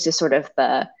addition to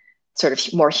the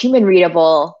more human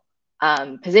readable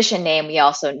position name, we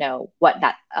also know what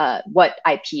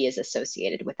IP is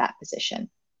associated with that position.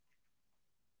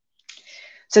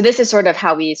 So this is sort of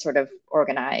how we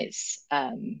organize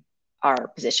our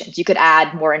positions. You could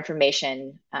add more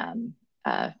information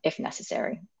if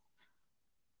necessary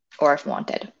or if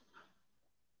wanted.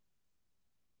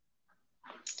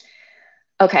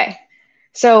 Okay,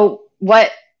 so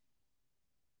what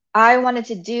I wanted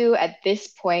to do at this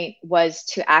point was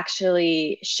to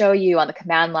actually show you on the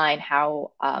command line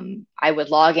how I would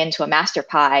log into a master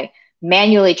Pi,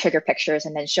 manually trigger pictures,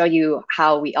 and then show you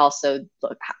how we also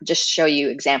just show you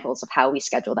examples of how we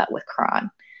schedule that with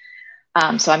cron.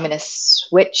 So I'm going to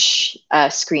switch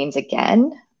screens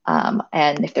again.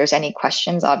 And if there's any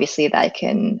questions, obviously, that I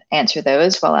can answer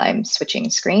those while I'm switching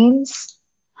screens.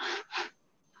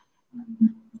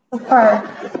 So far,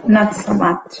 not so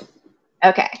much.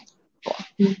 Okay, cool.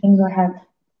 You can go ahead.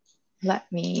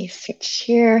 Let me switch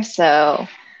here. So,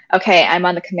 okay, I'm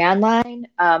on the command line.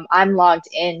 I'm logged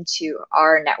into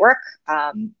our network,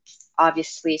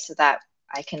 obviously, so that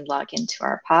I can log into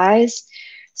our Pis.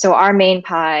 So our main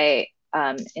Pi,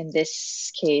 in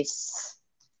this case,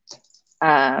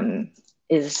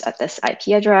 is at this IP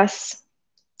address.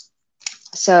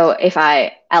 So if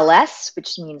I ls,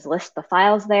 which means list the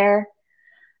files there,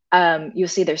 you'll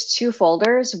see there's 2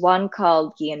 folders, one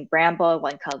called Gehan Bramble,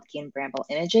 one called Gehan Bramble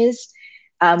Images.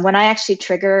 When I actually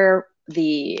trigger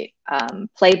the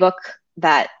playbook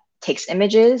that takes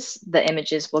images, the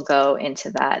images will go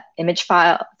into that image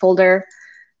file folder.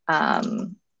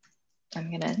 I'm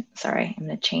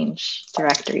gonna change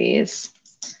directories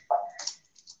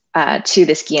to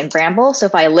this Gehan Bramble. So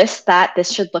if I list that,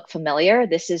 this should look familiar.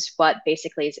 This is what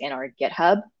basically is in our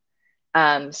GitHub.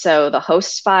 So the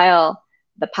host file,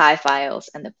 the Pi files,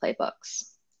 and the playbooks.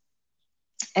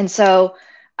 And so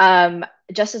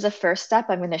just as a first step,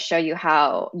 I'm going to show you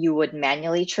how you would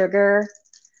manually trigger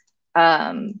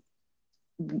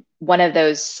one of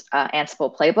those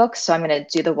Ansible playbooks. So I'm going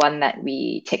to do the one that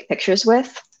we take pictures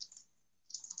with.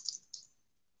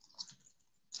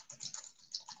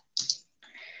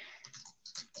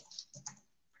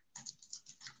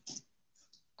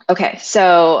 Okay,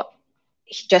 so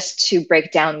just to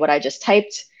break down what I just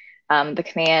typed, the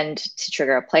command to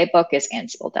trigger a playbook is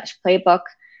Ansible-playbook.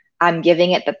 I'm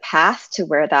giving it the path to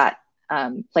where that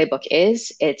playbook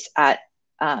is. It's at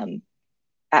in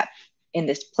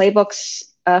this playbooks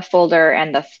folder,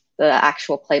 and the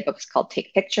actual playbook is called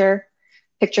Take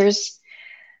Pictures.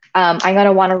 I'm going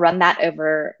to want to run that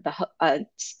over the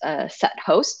set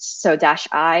hosts. So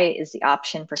 -I is the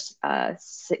option for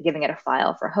giving it a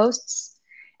file for hosts.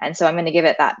 And so I'm going to give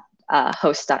it that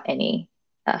host.ini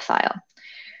file.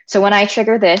 So when I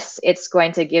trigger this, it's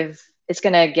going to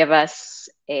give us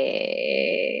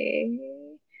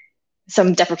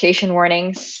some deprecation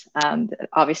warnings.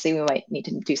 Obviously, we might need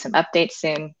to do some updates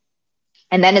soon.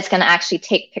 And then it's going to actually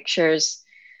take pictures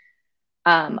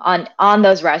on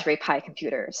those Raspberry Pi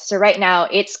computers. So right now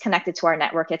it's connected to our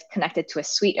network. It's connected to a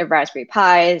suite of Raspberry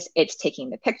Pis. It's taking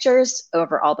the pictures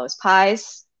over all those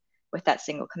Pis with that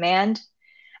single command.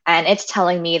 And it's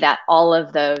telling me that all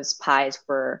of those Pis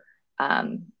were,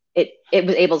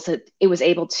 it was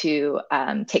able to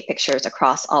take pictures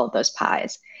across all of those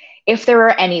Pis. If there were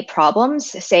any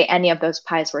problems, say any of those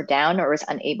Pis were down or was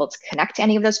unable to connect to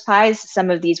any of those Pis,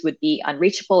 some of these would be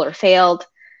unreachable or failed,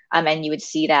 and you would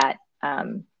see that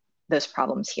those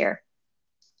problems here.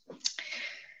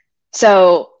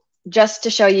 So just to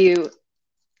show you,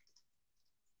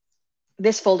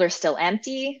 this folder is still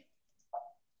empty.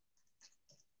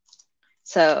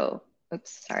 So,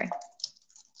 oops, sorry.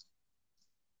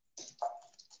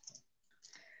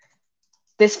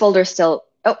 This folder is still,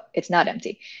 oh, it's not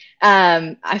empty.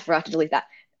 I forgot to delete that.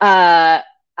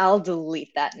 I'll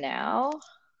delete that now.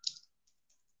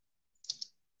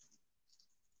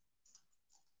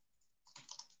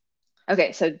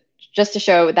 Okay, so just to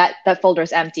show that that folder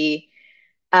is empty,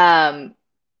 I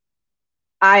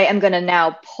am going to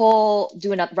now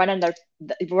run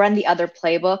the other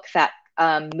playbook that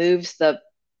moves the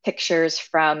pictures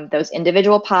from those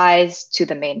individual Pis to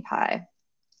the main Pi.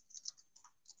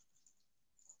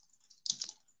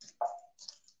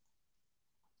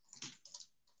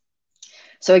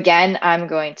 So again, I'm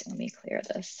going to, let me clear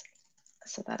this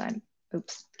so that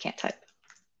oops, can't type.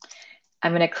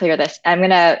 I'm going to clear this. I'm going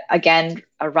to, again,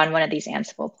 run one of these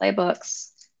Ansible playbooks.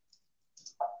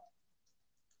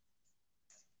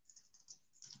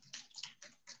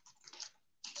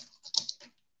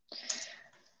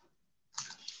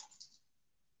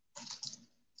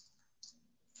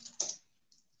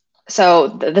 So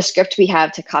the script we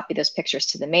have to copy those pictures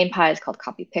to the main Pi is called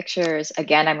copy pictures.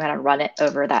 Again, I'm going to run it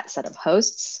over that set of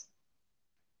hosts.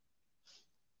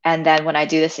 And then when I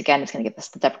do this again, it's going to give us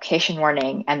the deprecation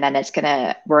warning, and then it's going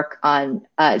to work on,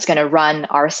 it's going to run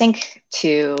rsync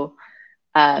to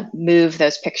move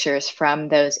those pictures from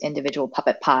those individual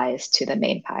Puppet Pis to the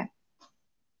main Pi.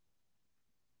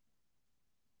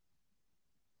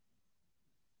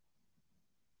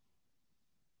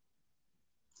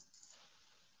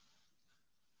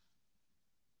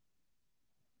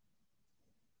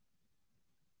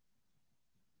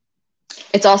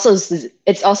 It's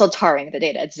also tarring the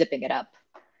data. It's zipping it up.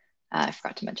 I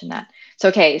forgot to mention that. So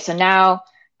okay, so now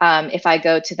if I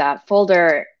go to that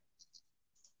folder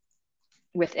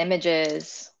with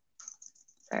images,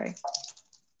 sorry.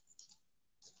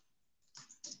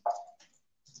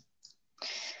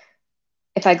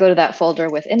 If I go to that folder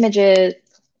with images,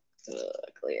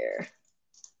 clear.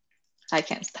 I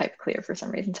can't type clear for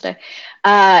some reason today.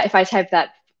 If I type that,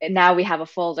 now we have a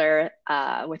folder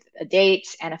with a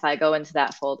date. And if I go into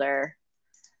that folder,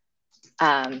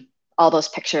 all those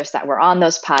pictures that were on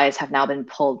those Pis have now been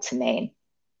pulled to main.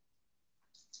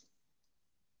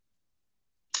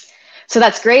 So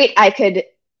that's great. I could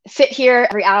sit here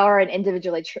every hour and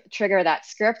individually trigger that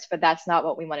script, but that's not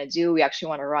what we want to do. We actually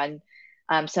want to run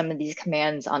some of these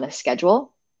commands on a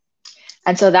schedule.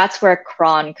 And so that's where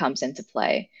cron comes into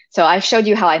play. So I showed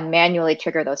you how I manually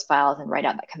trigger those files and write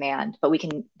out that command, but we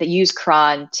can use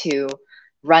cron to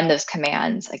run those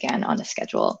commands again on a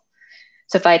schedule.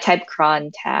 So if I type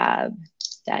cron tab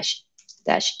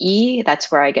 -e,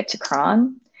 that's where I get to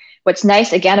cron. What's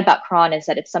nice again about cron is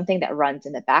that it's something that runs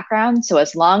in the background. So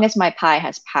as long as my Pi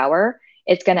has power,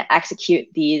 it's going to execute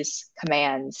these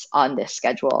commands on this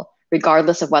schedule,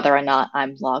 regardless of whether or not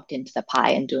I'm logged into the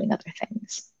Pi and doing other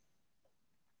things.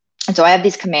 And so I have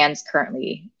these commands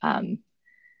currently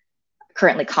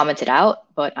commented out,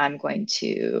 but I'm going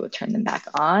to turn them back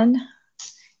on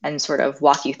and sort of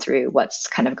walk you through what's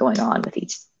kind of going on with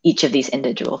each of these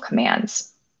individual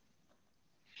commands.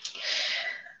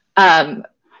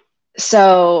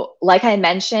 So like I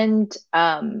mentioned,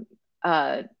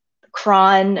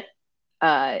 cron,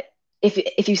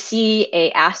 if you see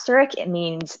a asterisk, it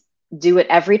means do it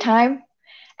every time.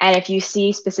 And if you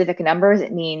see specific numbers,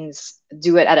 it means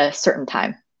do it at a certain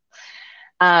time.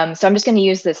 So I'm just going to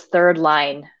use this third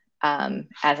line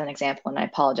as an example, and I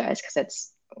apologize because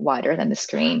it's wider than the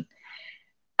screen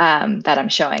that I'm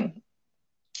showing.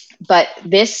 But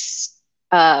this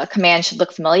command should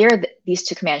look familiar. These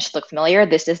two commands should look familiar.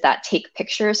 This is that take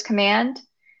pictures command.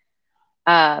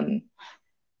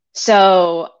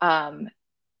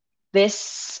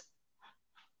 This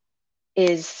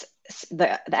is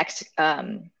the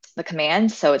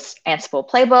command. So it's Ansible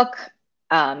playbook.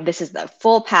 This is the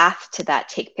full path to that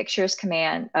take pictures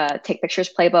command, take pictures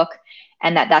playbook,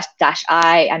 and that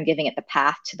 -I, I'm giving it the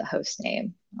path to the host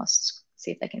name. I'll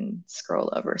see if I can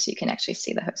scroll over so you can actually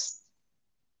see the host.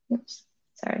 Oops,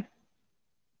 sorry.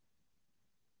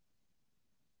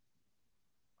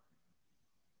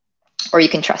 Or you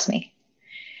can trust me.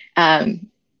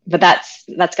 But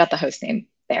that's got the host name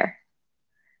there.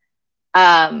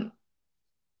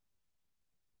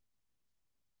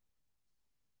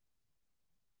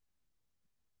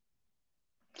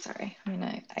 Sorry, I'm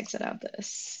gonna exit out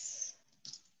this.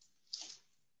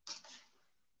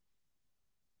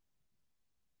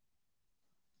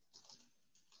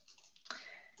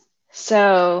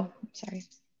 So, sorry.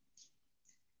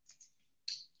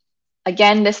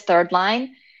 Again, this third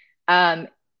line,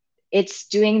 it's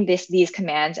doing these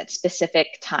commands at specific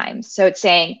times. So it's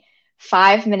saying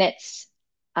 5 minutes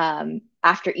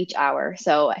after each hour.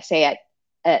 So I say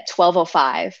at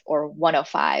 12:05 or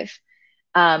 1:05,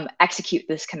 execute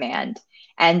this command,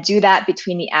 and do that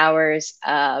between the hours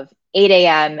of 8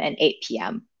 a.m. and 8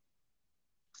 p.m.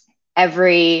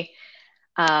 Every,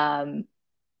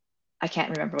 I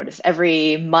can't remember what it is,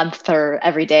 every month or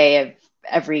every day of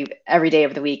every day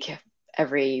of the week,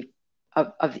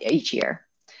 of each year.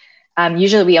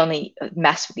 Usually we only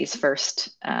mess with these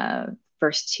first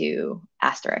two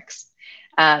asterisks.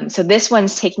 So this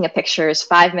one's taking a pictures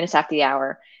 5 minutes after the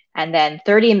hour, and then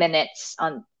 30 minutes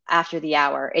after the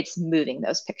hour, it's moving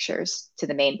those pictures to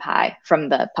the main Pi from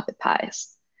the Puppet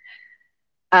Pis.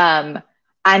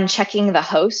 I'm checking the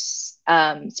hosts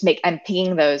I'm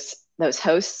pinging those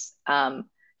hosts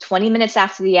 20 minutes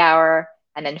after the hour,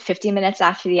 and then 50 minutes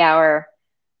after the hour.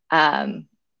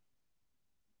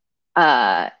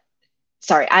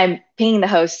 Sorry, I'm pinging the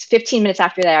hosts 15 minutes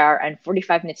after the hour and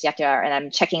 45 minutes after the hour, and I'm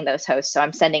checking those hosts. So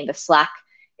I'm sending the Slack,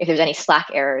 if there's any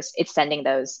Slack errors, it's sending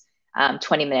those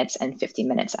 20 minutes and 50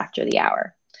 minutes after the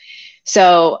hour.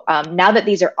 So now that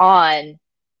these are on,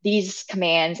 these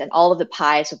commands and all of the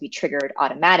Pis will be triggered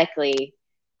automatically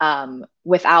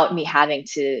without me having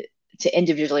to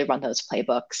individually run those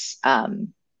playbooks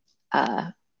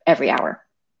every hour,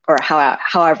 or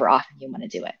however often you want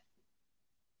to do it.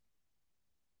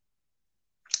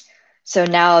 So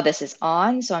now this is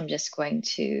on, so I'm just going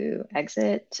to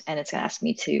exit, and it's going to ask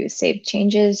me to save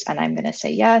changes, and I'm going to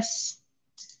say yes.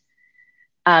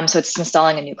 So it's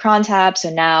installing a new cron tab. So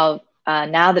now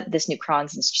that this new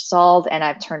cron's installed and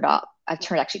I've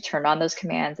actually turned on those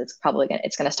commands, it's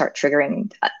going to start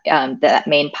triggering that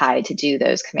main Pi to do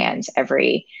those commands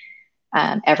every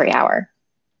hour.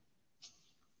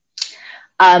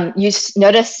 You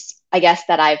notice, I guess,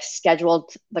 that I've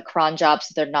scheduled the cron jobs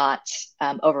so they're not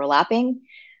overlapping.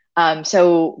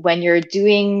 So when you're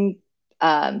doing,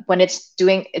 when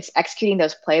it's executing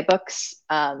those playbooks,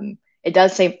 it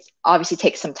does obviously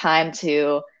take some time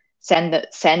to send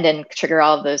and trigger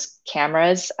all of those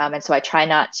cameras. And so I try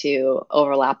not to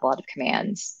overlap a lot of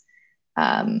commands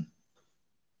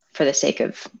for the sake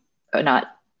of not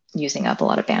using up a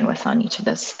lot of bandwidth on each of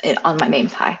those on my main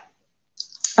Pi.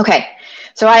 Okay,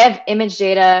 so I have image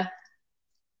data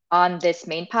on this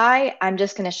main Pi. I'm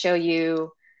just going to show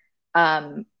you,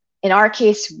 in our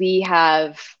case, we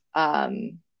have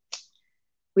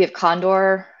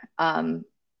Condor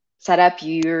set up.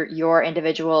 Your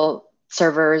individual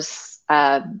servers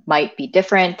might be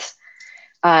different.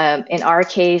 In our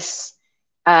case,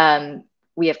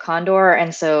 we have Condor,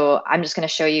 and so I'm just going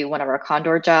to show you one of our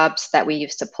Condor jobs that we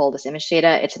use to pull this image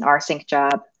data. It's an rsync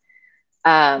job.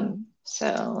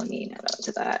 So let me add on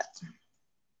to that.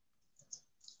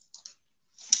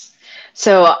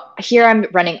 So here I'm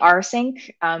running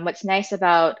rsync. What's nice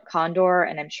about Condor,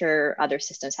 and I'm sure other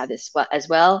systems have this as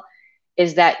well,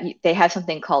 is that they have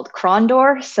something called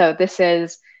crondor. So this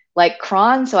is like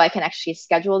cron, so I can actually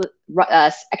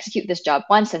execute this job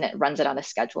once and it runs it on a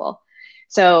schedule.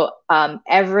 So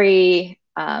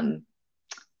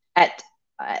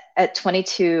at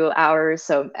 22 hours,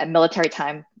 so at military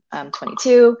time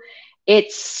 22,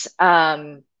 it's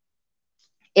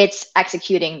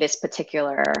executing this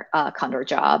particular Condor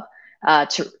job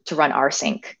to run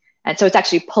rsync. And so it's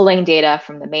actually pulling data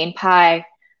from the main Pi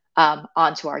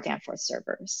onto our Danforth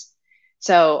servers.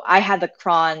 So I have the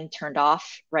cron turned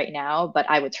off right now, but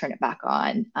I would turn it back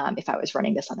on if I was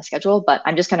running this on a schedule. But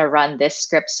I'm just going to run this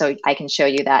script so I can show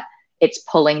you that it's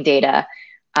pulling data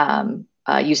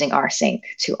using rsync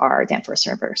to our Danforth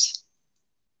servers.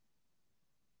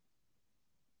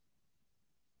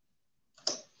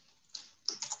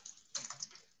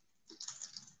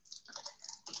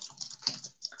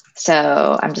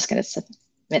 So I'm just going to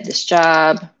submit this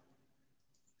job.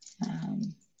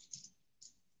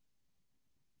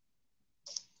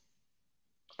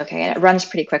 Okay, and it runs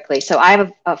pretty quickly. So I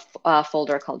have a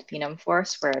folder called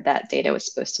PhenomeForce where that data was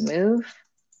supposed to move.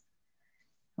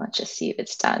 Let's just see if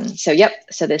it's done. So yep,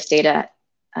 so this data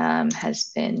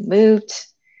has been moved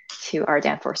to our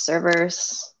Danforth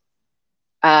servers.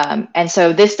 And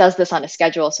so this does this on a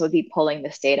schedule. So we'll be pulling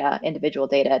this data, individual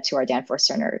data, to our Danforth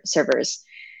servers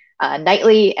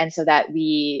nightly. And so that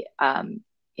we,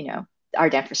 you know,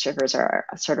 our Danforth servers are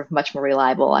sort of much more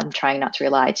reliable. I'm trying not to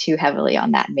rely too heavily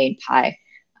on that main Pi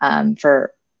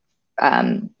for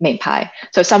main Pi.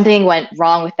 So if something went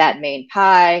wrong with that main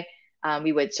Pi,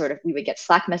 we would get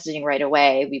Slack messaging right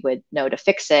away. We would know to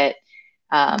fix it,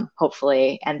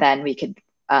 hopefully, and then we could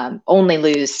only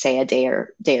lose, say, a day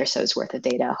or so's worth of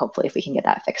data, hopefully, if we can get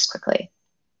that fixed quickly.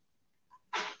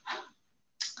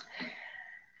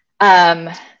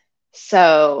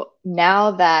 So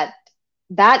now that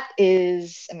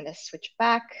is, I'm going to switch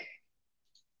back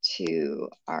to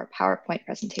our PowerPoint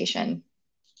presentation.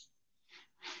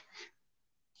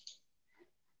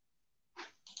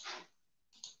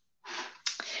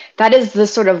 That is the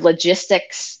sort of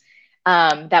logistics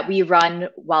that we run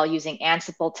while using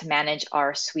Ansible to manage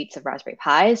our suites of Raspberry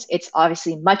Pis. It's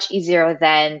obviously much easier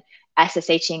than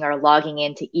SSHing or logging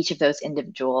into each of those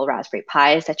individual Raspberry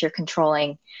Pis that you're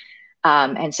controlling.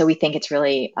 And so we think it's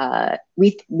really,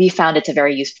 we found it's a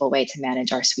very useful way to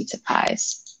manage our suites of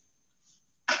Pis.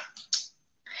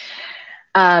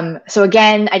 So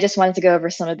again, I just wanted to go over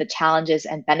some of the challenges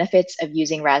and benefits of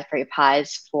using Raspberry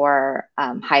Pis for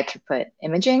high throughput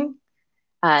imaging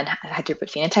and high throughput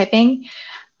phenotyping.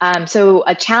 So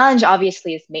a challenge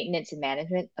obviously is maintenance and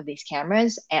management of these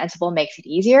cameras. Ansible makes it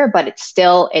easier, but it's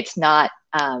not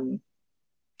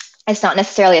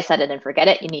necessarily a set it and forget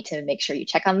it. You need to make sure you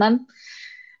check on them.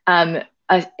 A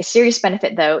serious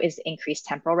benefit though is the increased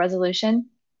temporal resolution.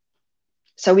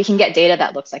 So we can get data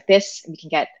that looks like this. We can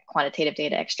get quantitative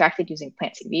data extracted using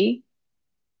PlantCV,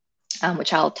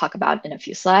 which I'll talk about in a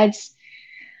few slides.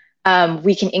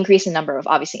 We can increase the number of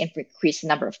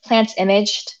plants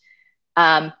imaged.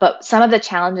 But some of the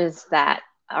challenges that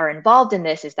are involved in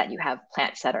this is that you have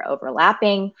plants that are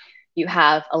overlapping. You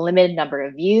have a limited number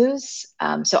of views.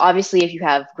 So obviously, if you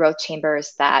have growth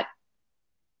chambers that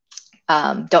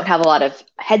don't have a lot of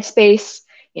headspace,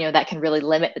 you know, that can really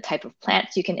limit the type of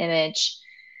plants you can image.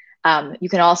 You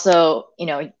can also, you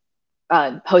know,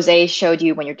 Jose showed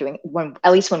you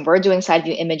at least when we're doing side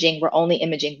view imaging, we're only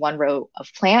imaging one row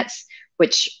of plants,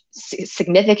 which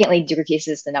significantly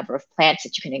decreases the number of plants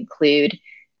that you can include in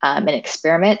an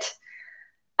experiment.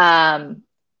 And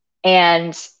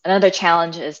another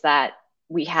challenge is that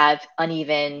we can't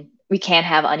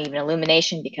have uneven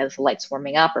illumination because the light's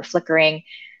warming up or flickering.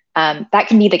 That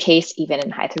can be the case even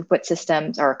in high throughput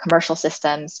systems or commercial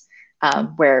systems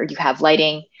where you have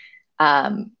lighting.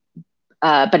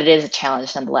 But it is a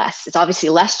challenge nonetheless. It's obviously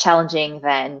less challenging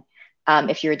than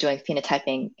if you're doing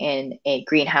phenotyping in a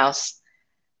greenhouse,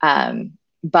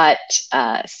 but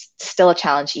still a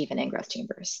challenge even in growth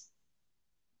chambers.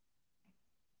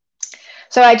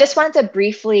 So I just wanted to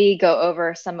briefly go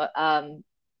over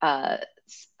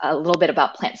a little bit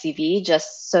about PlantCV,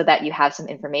 just so that you have some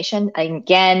information. And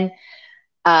again,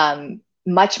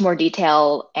 much more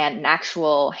detail and an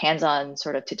actual hands-on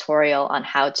sort of tutorial on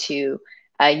how to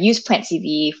use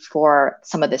PlantCV for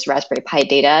some of this Raspberry Pi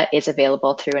data is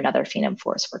available through another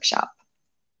PhenomeForce workshop.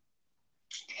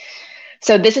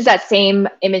 So this is that same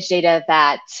image data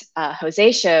that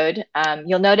Jose showed.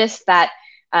 You'll notice that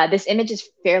this image is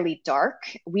fairly dark.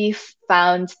 We've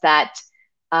found that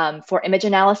for image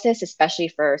analysis,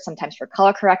 especially sometimes for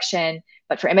color correction,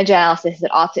 but for image analysis,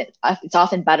 it's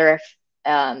often better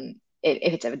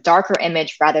if it's a darker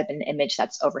image rather than an image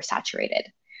that's oversaturated.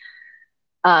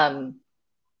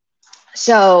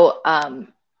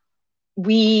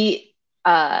 We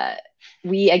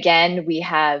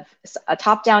have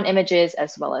top-down images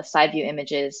as well as side view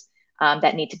images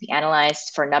that need to be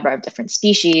analyzed for a number of different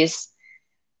species.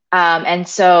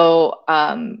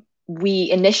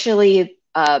 We initially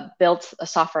built a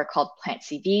software called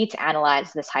PlantCV to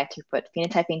analyze this high throughput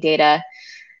phenotyping data.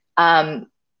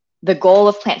 The goal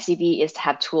of PlantCV is to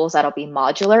have tools that'll be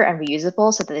modular and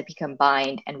reusable so that they be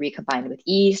combined and recombined with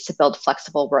ease to build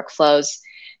flexible workflows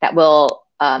that will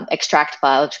extract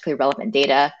biologically relevant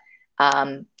data.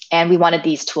 And we wanted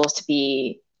these tools to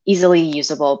be easily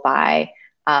usable by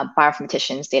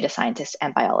bioinformaticians, data scientists,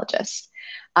 and biologists.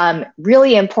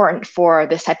 Really important for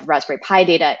this type of Raspberry Pi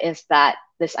data is that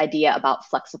this idea about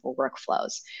flexible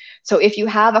workflows. So if you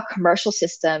have a commercial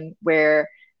system where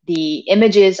the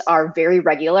images are very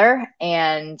regular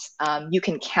and you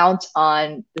can count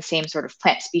on the same sort of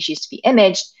plant species to be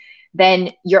imaged,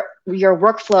 then your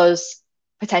workflows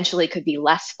potentially could be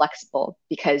less flexible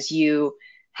because you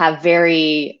have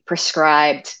very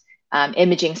prescribed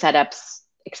imaging setups,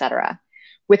 etc.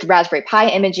 With Raspberry Pi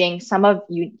imaging, some of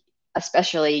you,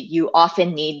 especially, you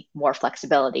often need more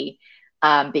flexibility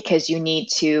because you need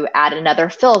to add another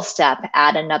fill step,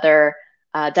 add another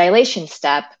dilation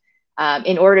step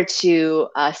in order to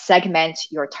segment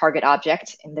your target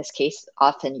object, in this case,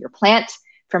 often your plant,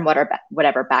 from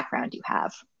whatever background you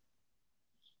have.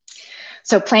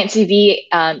 So PlantCV,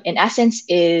 in essence,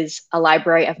 is a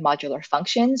library of modular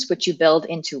functions, which you build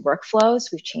into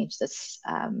workflows. We've changed this,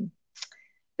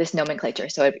 this nomenclature.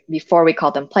 So before we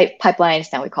called them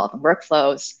pipelines, now we call them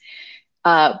workflows.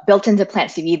 Built into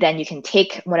PlantCV, then you can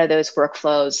take one of those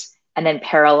workflows and then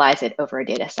parallelize it over a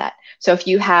data set. So if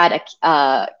you had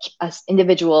a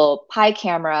individual Pi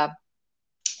camera,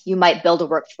 you might build a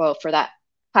workflow for that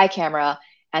Pi camera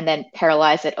and then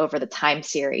parallelize it over the time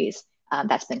series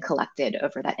that's been collected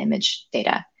over that image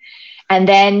data. And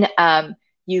then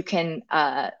you can,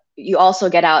 you also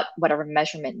get out whatever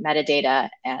measurement metadata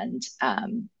and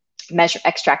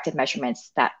extracted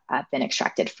measurements that have been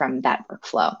extracted from that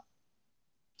workflow.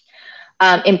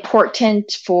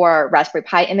 Important for Raspberry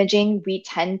Pi imaging, we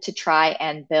tend to try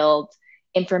and build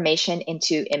information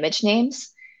into image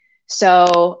names.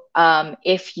 So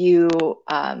if you,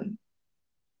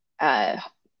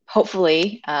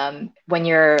 hopefully, when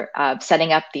you're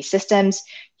setting up these systems,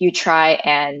 you try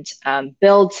and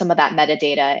build some of that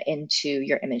metadata into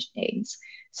your image names.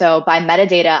 So by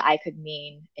metadata, I could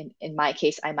mean, in my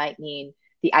case, I might mean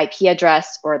the IP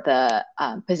address or the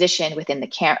position within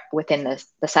the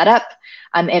setup.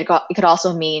 It could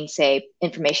also mean, say,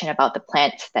 information about the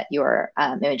plant that you're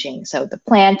imaging. So the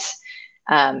plant,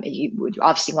 you would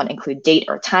obviously want to include date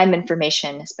or time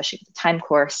information, especially with the time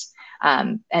course.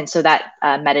 And so that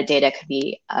metadata could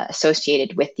be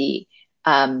associated with the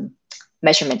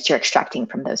measurements you're extracting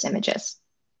from those images.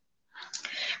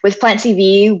 With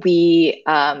PlantCV, we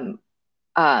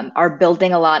are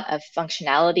building a lot of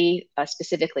functionality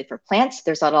specifically for plants.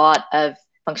 There's a lot of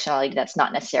functionality that's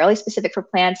not necessarily specific for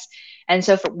plants. And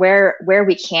so for where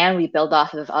we can, we build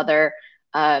off of other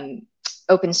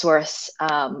open source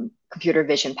computer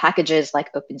vision packages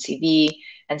like OpenCV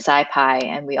and SciPy,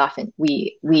 and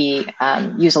we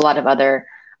use a lot of other,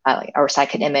 or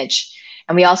scikit-image.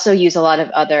 And we also use a lot of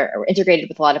other, or integrated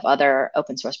with a lot of other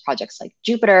open source projects like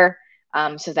Jupyter,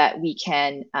 so that we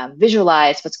can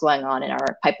visualize what's going on in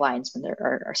our pipelines when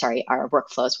our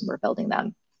workflows when we're building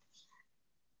them.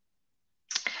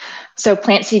 So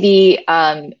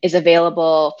PlantCV is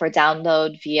available for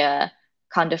download via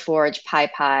CondaForge,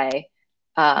 PyPy,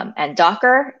 and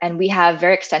Docker. And we have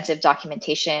very extensive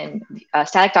documentation,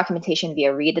 static documentation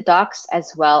via read the docs,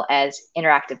 as well as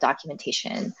interactive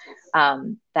documentation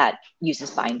that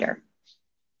uses Binder.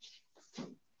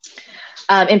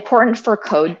 Important for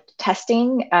code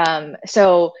testing.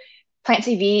 So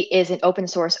PlantCV is an open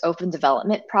source, open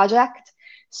development project.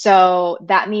 So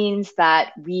that means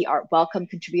that we are welcome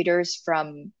contributors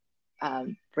from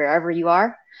wherever you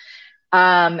are.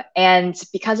 And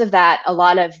because of that, a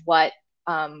lot of what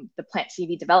the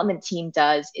PlantCV development team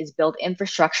does is build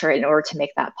infrastructure in order to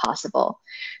make that possible.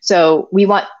 So we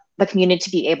want the community to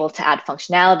be able to add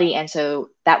functionality, and so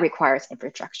that requires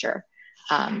infrastructure.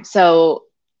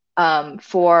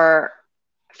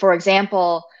 For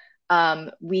example,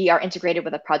 we are integrated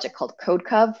with a project called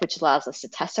CodeCov, which allows us to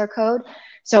test our code.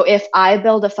 So if I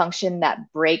build a function that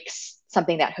breaks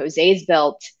something that Jose's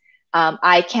built,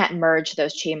 I can't merge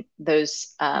those changes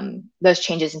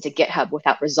into GitHub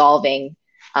without resolving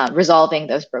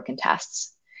those broken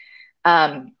tests.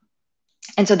 And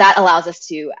so that allows us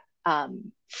to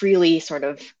freely sort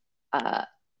of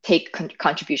take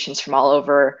contributions from all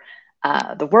over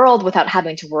the world without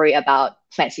having to worry about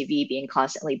PlantCV being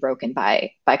constantly broken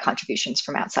by contributions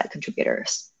from outside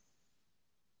contributors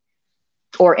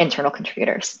or internal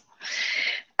contributors.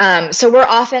 So we're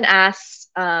often asked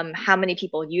how many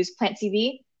people use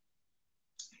PlantCV,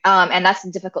 and that's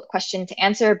a difficult question to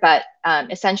answer, but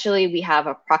essentially we have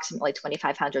approximately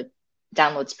 2,500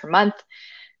 downloads per month,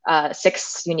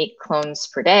 6 unique clones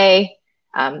per day.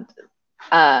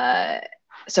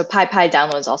 So PyPy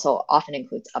downloads also often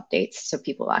includes updates, so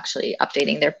people actually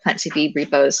updating their PlantCV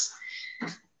repos.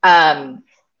 And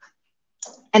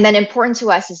then important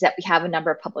to us is that we have a number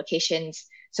of publications.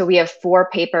 So we have 4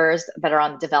 papers that are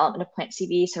on the development of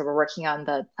PlantCV. So we're working on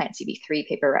the PlantCV 3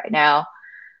 paper right now.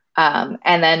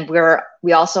 And then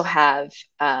we also have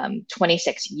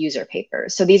 26 user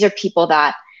papers. So these are people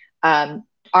that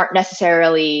aren't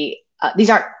necessarily, these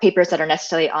aren't papers that are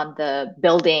necessarily on the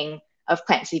building of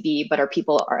PlantCV, but are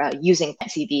people are using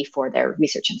PlantCV for their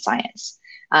research and science.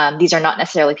 These are not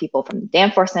necessarily people from the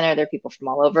Danforth Center, they're people from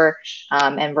all over,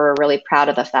 and we're really proud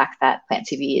of the fact that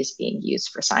PlantCV is being used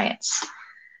for science.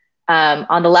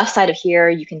 On the left side of here,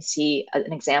 you can see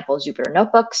an example Jupyter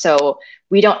Notebook. So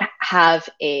we don't have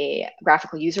a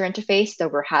graphical user interface, though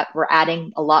we're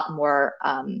adding a lot more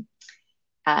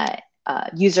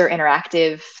user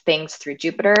interactive things through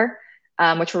Jupyter,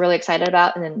 which we're really excited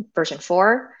about in version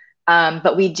 4.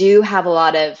 But we do have a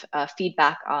lot of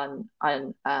feedback on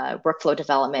workflow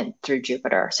development through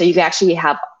Jupyter. So you can actually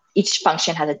have, each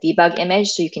function has a debug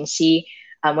image, so you can see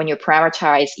when you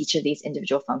parameterize each of these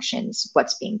individual functions,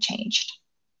 what's being changed.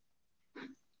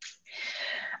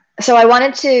 So I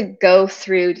wanted to go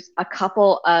through a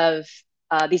couple of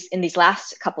in these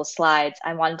last couple slides,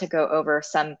 I wanted to go over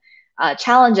some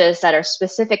challenges that are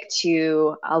specific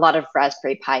to a lot of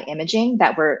Raspberry Pi imaging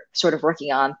that we're sort of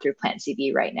working on through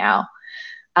PlantCV right now.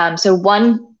 So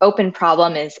one open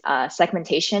problem is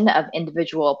segmentation of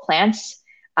individual plants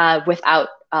without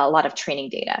a lot of training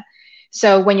data.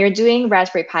 So when you're doing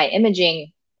Raspberry Pi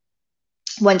imaging,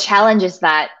 one challenge is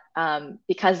that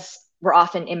because we're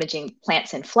often imaging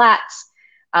plants in flats,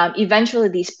 eventually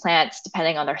these plants,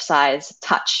 depending on their size,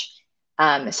 touch.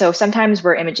 So sometimes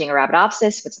we're imaging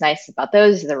Arabidopsis. What's nice about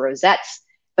those is the rosettes,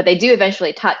 but they do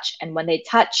eventually touch. And when they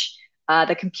touch,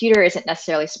 the computer isn't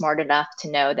necessarily smart enough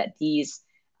to know that these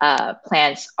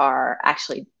plants are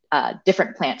actually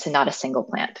different plants and not a single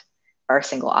plant or a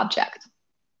single object.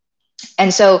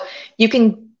 And so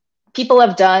people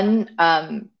have done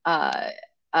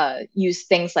use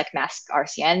things like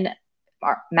MaskRCN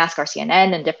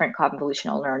and different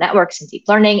convolutional neural networks and deep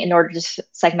learning in order to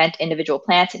segment individual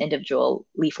plants and individual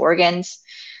leaf organs.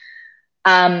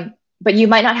 But you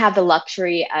might not have the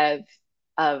luxury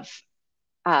of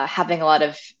having a lot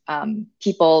of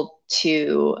people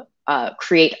to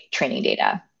create training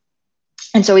data.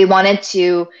 And so we wanted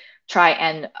to try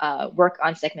and work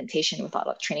on segmentation with a lot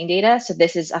of training data. So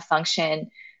this is a function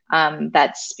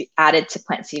that's added to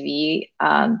PlantCV.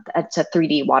 It's a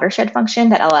 3D watershed function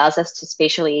that allows us to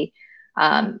spatially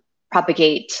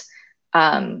propagate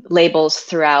labels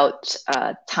throughout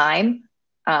time,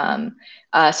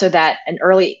 so that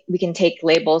we can take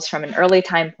labels from an early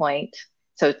time point,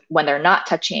 so when they're not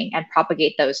touching, and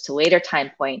propagate those to later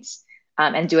time points,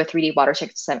 and do a 3D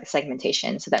watershed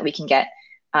segmentation so that we can get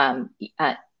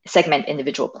segment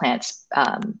individual plants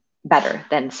better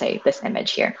than, say, this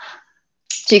image here.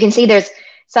 So you can see there's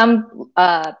some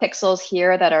pixels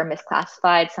here that are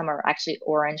misclassified. Some are actually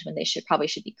orange when they probably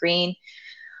should be green.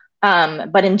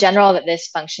 But in general, this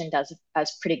function does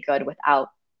pretty good without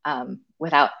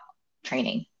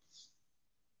training.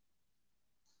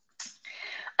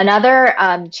 Another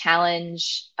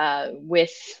challenge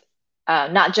with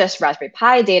not just Raspberry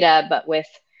Pi data, but with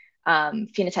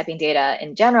phenotyping data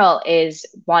in general is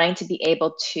wanting to be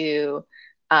able to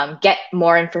get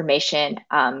more information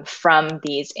from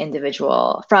these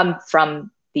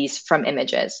from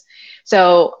images.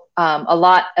 So a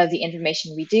lot of the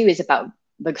information we do is about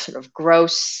the sort of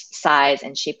gross size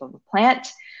and shape of a plant,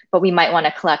 but we might want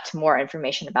to collect more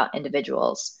information about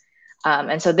individuals.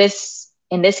 And so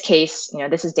in this case,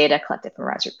 this is data collected from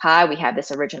Raspberry Pi. We have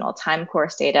this original time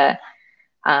course data.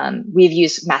 We've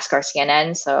used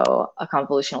MaskRCN, so a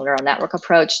convolutional neural network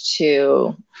approach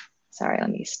to, sorry, let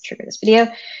me trigger this video,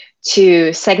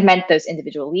 to segment those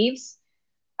individual leaves.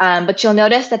 But you'll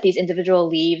notice that these individual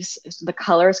leaves, the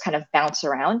colors kind of bounce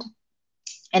around.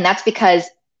 And that's because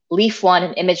leaf 1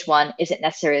 and image 1 isn't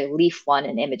necessarily leaf 1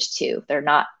 and image 2. They're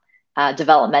not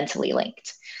developmentally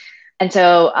linked. And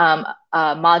so a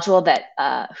module that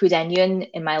Hudan Yun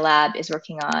in my lab is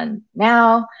working on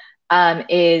now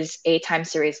is a time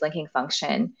series linking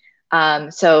function.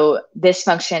 So this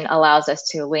function allows us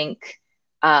to link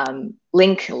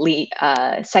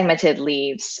segmented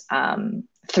leaves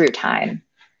through time,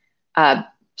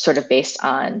 sort of based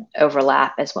on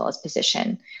overlap as well as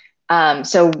position.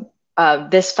 So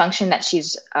this function that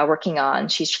she's working on,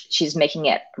 she's making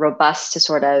it robust to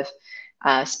sort of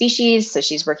species. So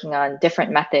she's working on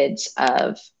different methods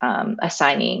of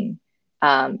assigning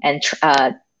and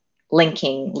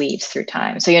linking leaves through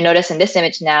time. So you'll notice in this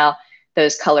image now,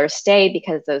 those colors stay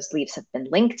because those leaves have been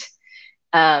linked.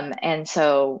 And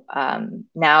so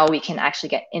now we can actually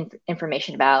get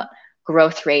information about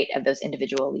growth rate of those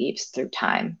individual leaves through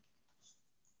time.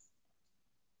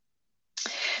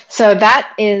 So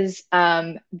that is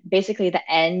basically the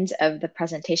end of the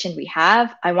presentation we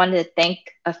have. I wanted to thank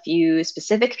a few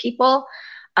specific people.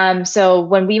 So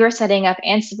when we were setting up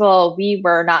Ansible, we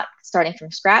were not starting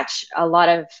from scratch. A lot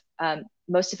of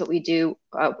most of what we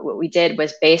did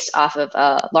was based off of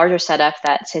a larger setup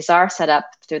that Cesar set up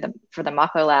for the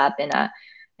Mako lab in a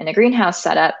greenhouse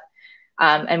setup,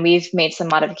 and we've made some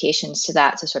modifications to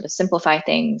that to sort of simplify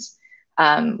things.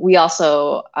 We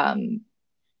also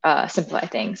simplify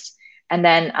things, and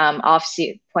then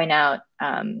obviously point out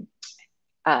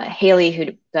Haley,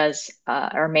 who is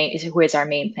our main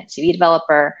PlantCV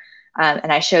developer,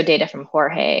 and I showed data from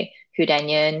Jorge, Hu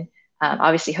Danyun,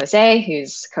 obviously Jose,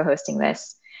 who's co-hosting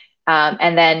this,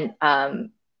 and then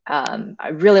I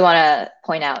really want to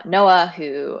point out Noah,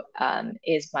 who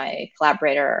is my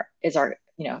collaborator,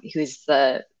 who's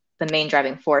the main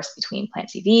driving force between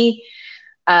PlantCV,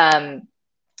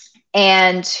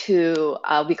 and who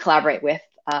we collaborate with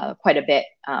quite a bit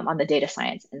on the data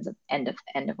science end of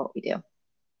what we do.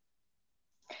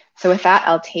 So with that,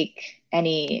 I'll take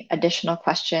any additional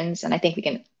questions, and I think we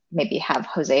can maybe have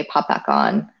Jose pop back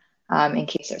on in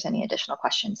case there's any additional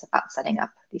questions about setting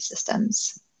up these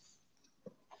systems.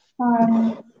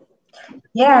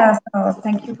 Yeah, so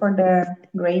thank you for the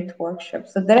great workshop.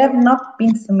 So there have not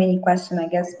been so many questions, I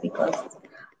guess, because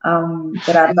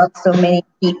there are not so many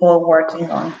people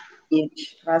working on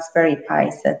huge Raspberry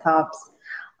Pi setups.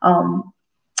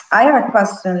 I have a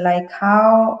question, like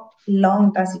how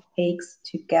long does it take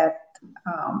to get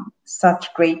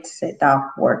such great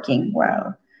setup working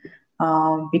well?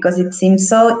 Because it seems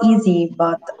so easy,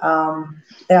 but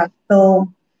there are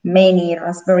so many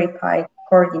Raspberry Pi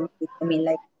coordinates. I mean,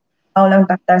 like, how long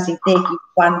does it take if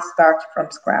one starts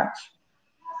from scratch?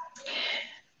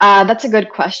 That's a good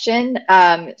question.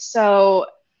 So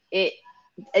it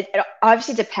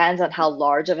obviously depends on how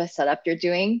large of a setup you're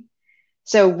doing.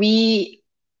 So we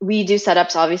do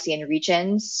setups obviously in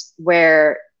regions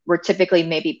where we're typically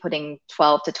maybe putting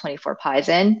 12 to 24 pies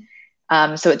in.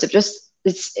 So it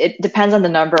depends on the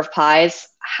number of pies,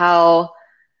 how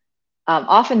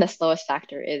often the slowest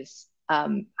factor is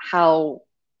how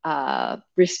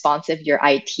responsive your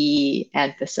IT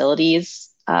and facilities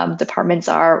departments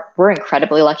are. We're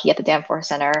incredibly lucky at the Danforth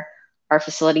Center. Our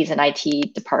facilities and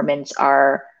IT departments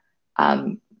are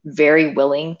very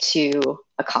willing to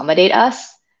accommodate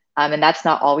us. And that's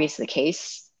not always the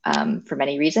case for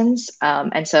many reasons.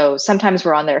 And so sometimes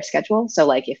we're on their schedule. So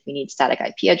like if we need static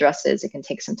IP addresses, it can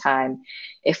take some time.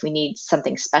 If we need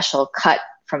something special cut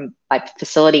by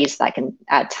facilities, that can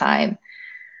add time.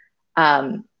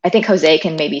 I think Jose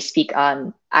can maybe speak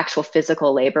on actual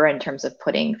physical labor in terms of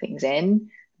putting things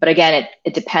in. But again,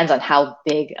 it depends on how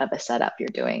big of a setup you're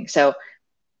doing. So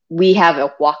we have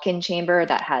a walk-in chamber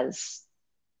that has,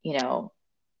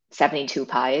 72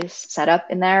 pies set up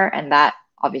in there. And that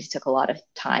obviously took a lot of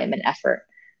time and effort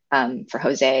for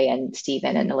Jose and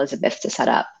Stephen and Elizabeth to set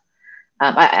up.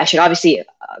 I should obviously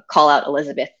call out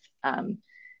Elizabeth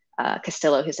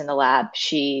Castillo, who's in the lab.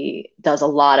 She does a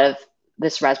lot of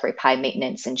this Raspberry Pi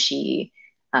maintenance, and she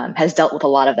has dealt with a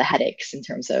lot of the headaches in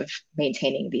terms of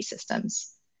maintaining these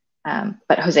systems.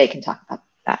 But Jose can talk about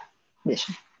that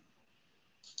addition.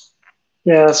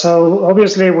 Yeah, so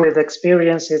obviously with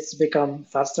experience, it's become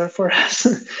faster for us.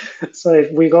 So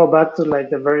if we go back to like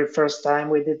the very first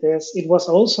time we did this, it was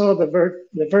also the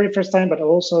very first time, but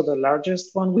also the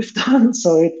largest one we've done.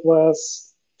 So it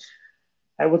was,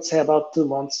 I would say, about 2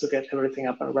 months to get everything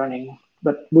up and running.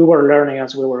 But we were learning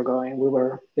as we were going. We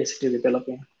were basically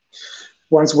developing.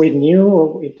 Once we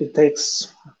knew, it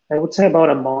takes, I would say, about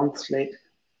a month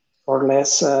or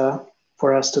less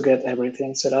for us to get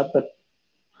everything set up. But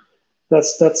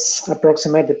that's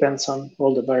approximate, depends on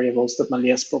all the variables that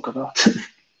Malia spoke about.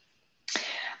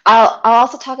 I'll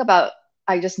also talk about,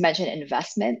 I just mentioned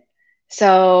investment.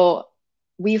 So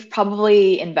we've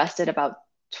probably invested about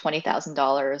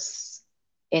 $20,000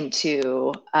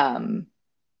 into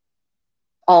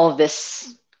all of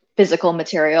this physical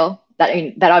material.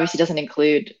 That obviously doesn't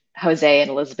include Jose and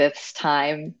Elizabeth's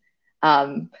time.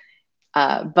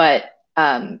 But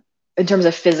in terms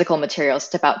of physical materials,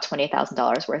 it's about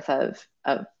 $20,000 worth of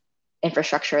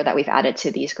infrastructure that we've added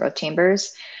to these growth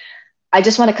chambers. I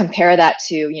just want to compare that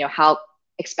to how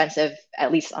expensive,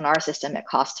 at least on our system, it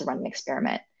costs to run an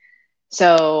experiment.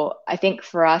 So I think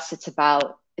for us, it's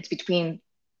between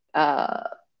 $3,000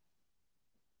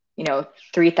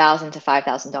 to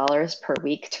 $5,000 per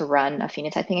week to run a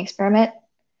phenotyping experiment.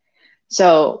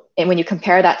 So, and when you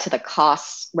compare that to the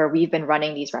costs where we've been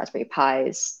running these Raspberry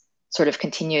Pis sort of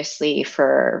continuously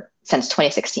since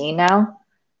 2016 now,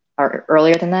 or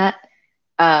earlier than that,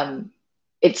 for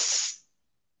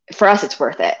us, it's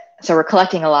worth it. So we're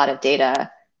collecting a lot of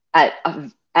data at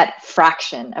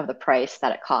fraction of the price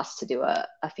that it costs to do a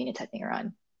phenotyping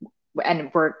run.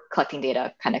 and we're collecting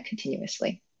data kind of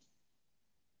continuously.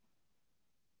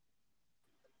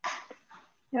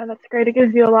 Yeah, that's great. It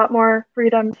gives you a lot more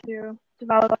freedom to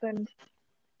develop and,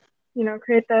 you know,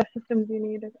 create the systems you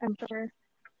need, I'm sure.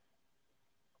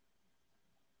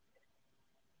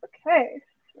 Okay,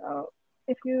 so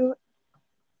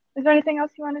is there anything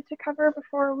else you wanted to cover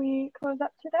before we close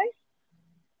up today?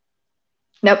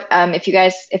 Nope.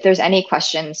 If there's any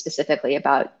questions specifically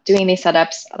about doing these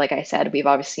setups, like I said, we've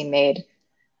obviously made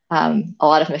a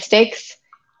lot of mistakes.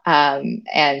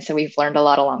 And so we've learned a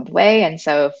lot along the way. And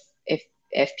so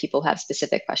if people have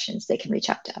specific questions, they can reach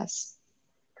out to us.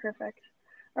 Perfect.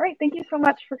 All right. Thank you so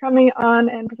much for coming on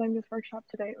and presenting this workshop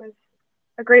today. It was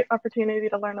a great opportunity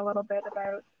to learn a little bit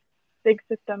about big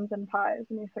systems and pies,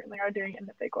 and you certainly are doing it in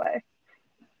a big way.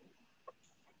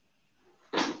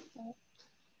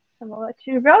 And we'll let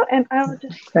you go, and I will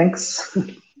just... Thanks.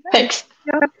 Thanks.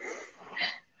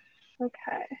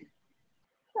 Okay.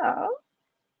 So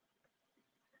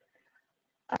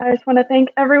I just want to thank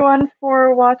everyone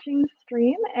for watching the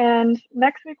stream, and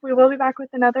next week we will be back with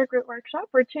another group workshop.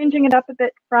 We're changing it up a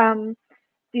bit from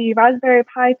the Raspberry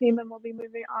Pi theme, and we'll be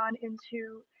moving on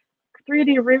into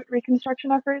 3D root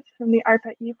reconstruction efforts from the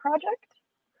ARPA-E project.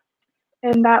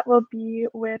 And that will be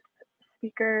with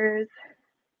speakers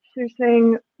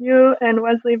Shu-Sing Yu and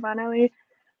Wesley Vanelli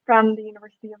from the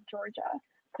University of Georgia.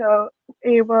 So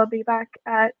we will be back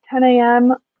at 10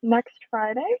 a.m. next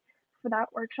Friday for that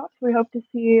workshop. So we hope to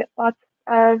see lots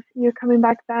of you coming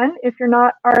back then. If you're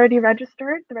not already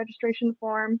registered, the registration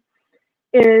form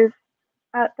is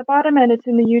at the bottom and it's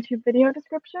in the YouTube video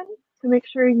description. So make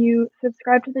sure you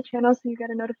subscribe to the channel so you get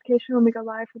a notification when we go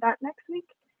live for that next week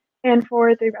and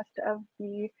for the rest of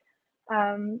the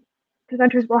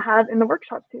presenters we'll have in the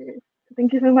workshop series. So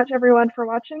thank you so much everyone for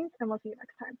watching, and we'll see you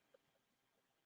next time.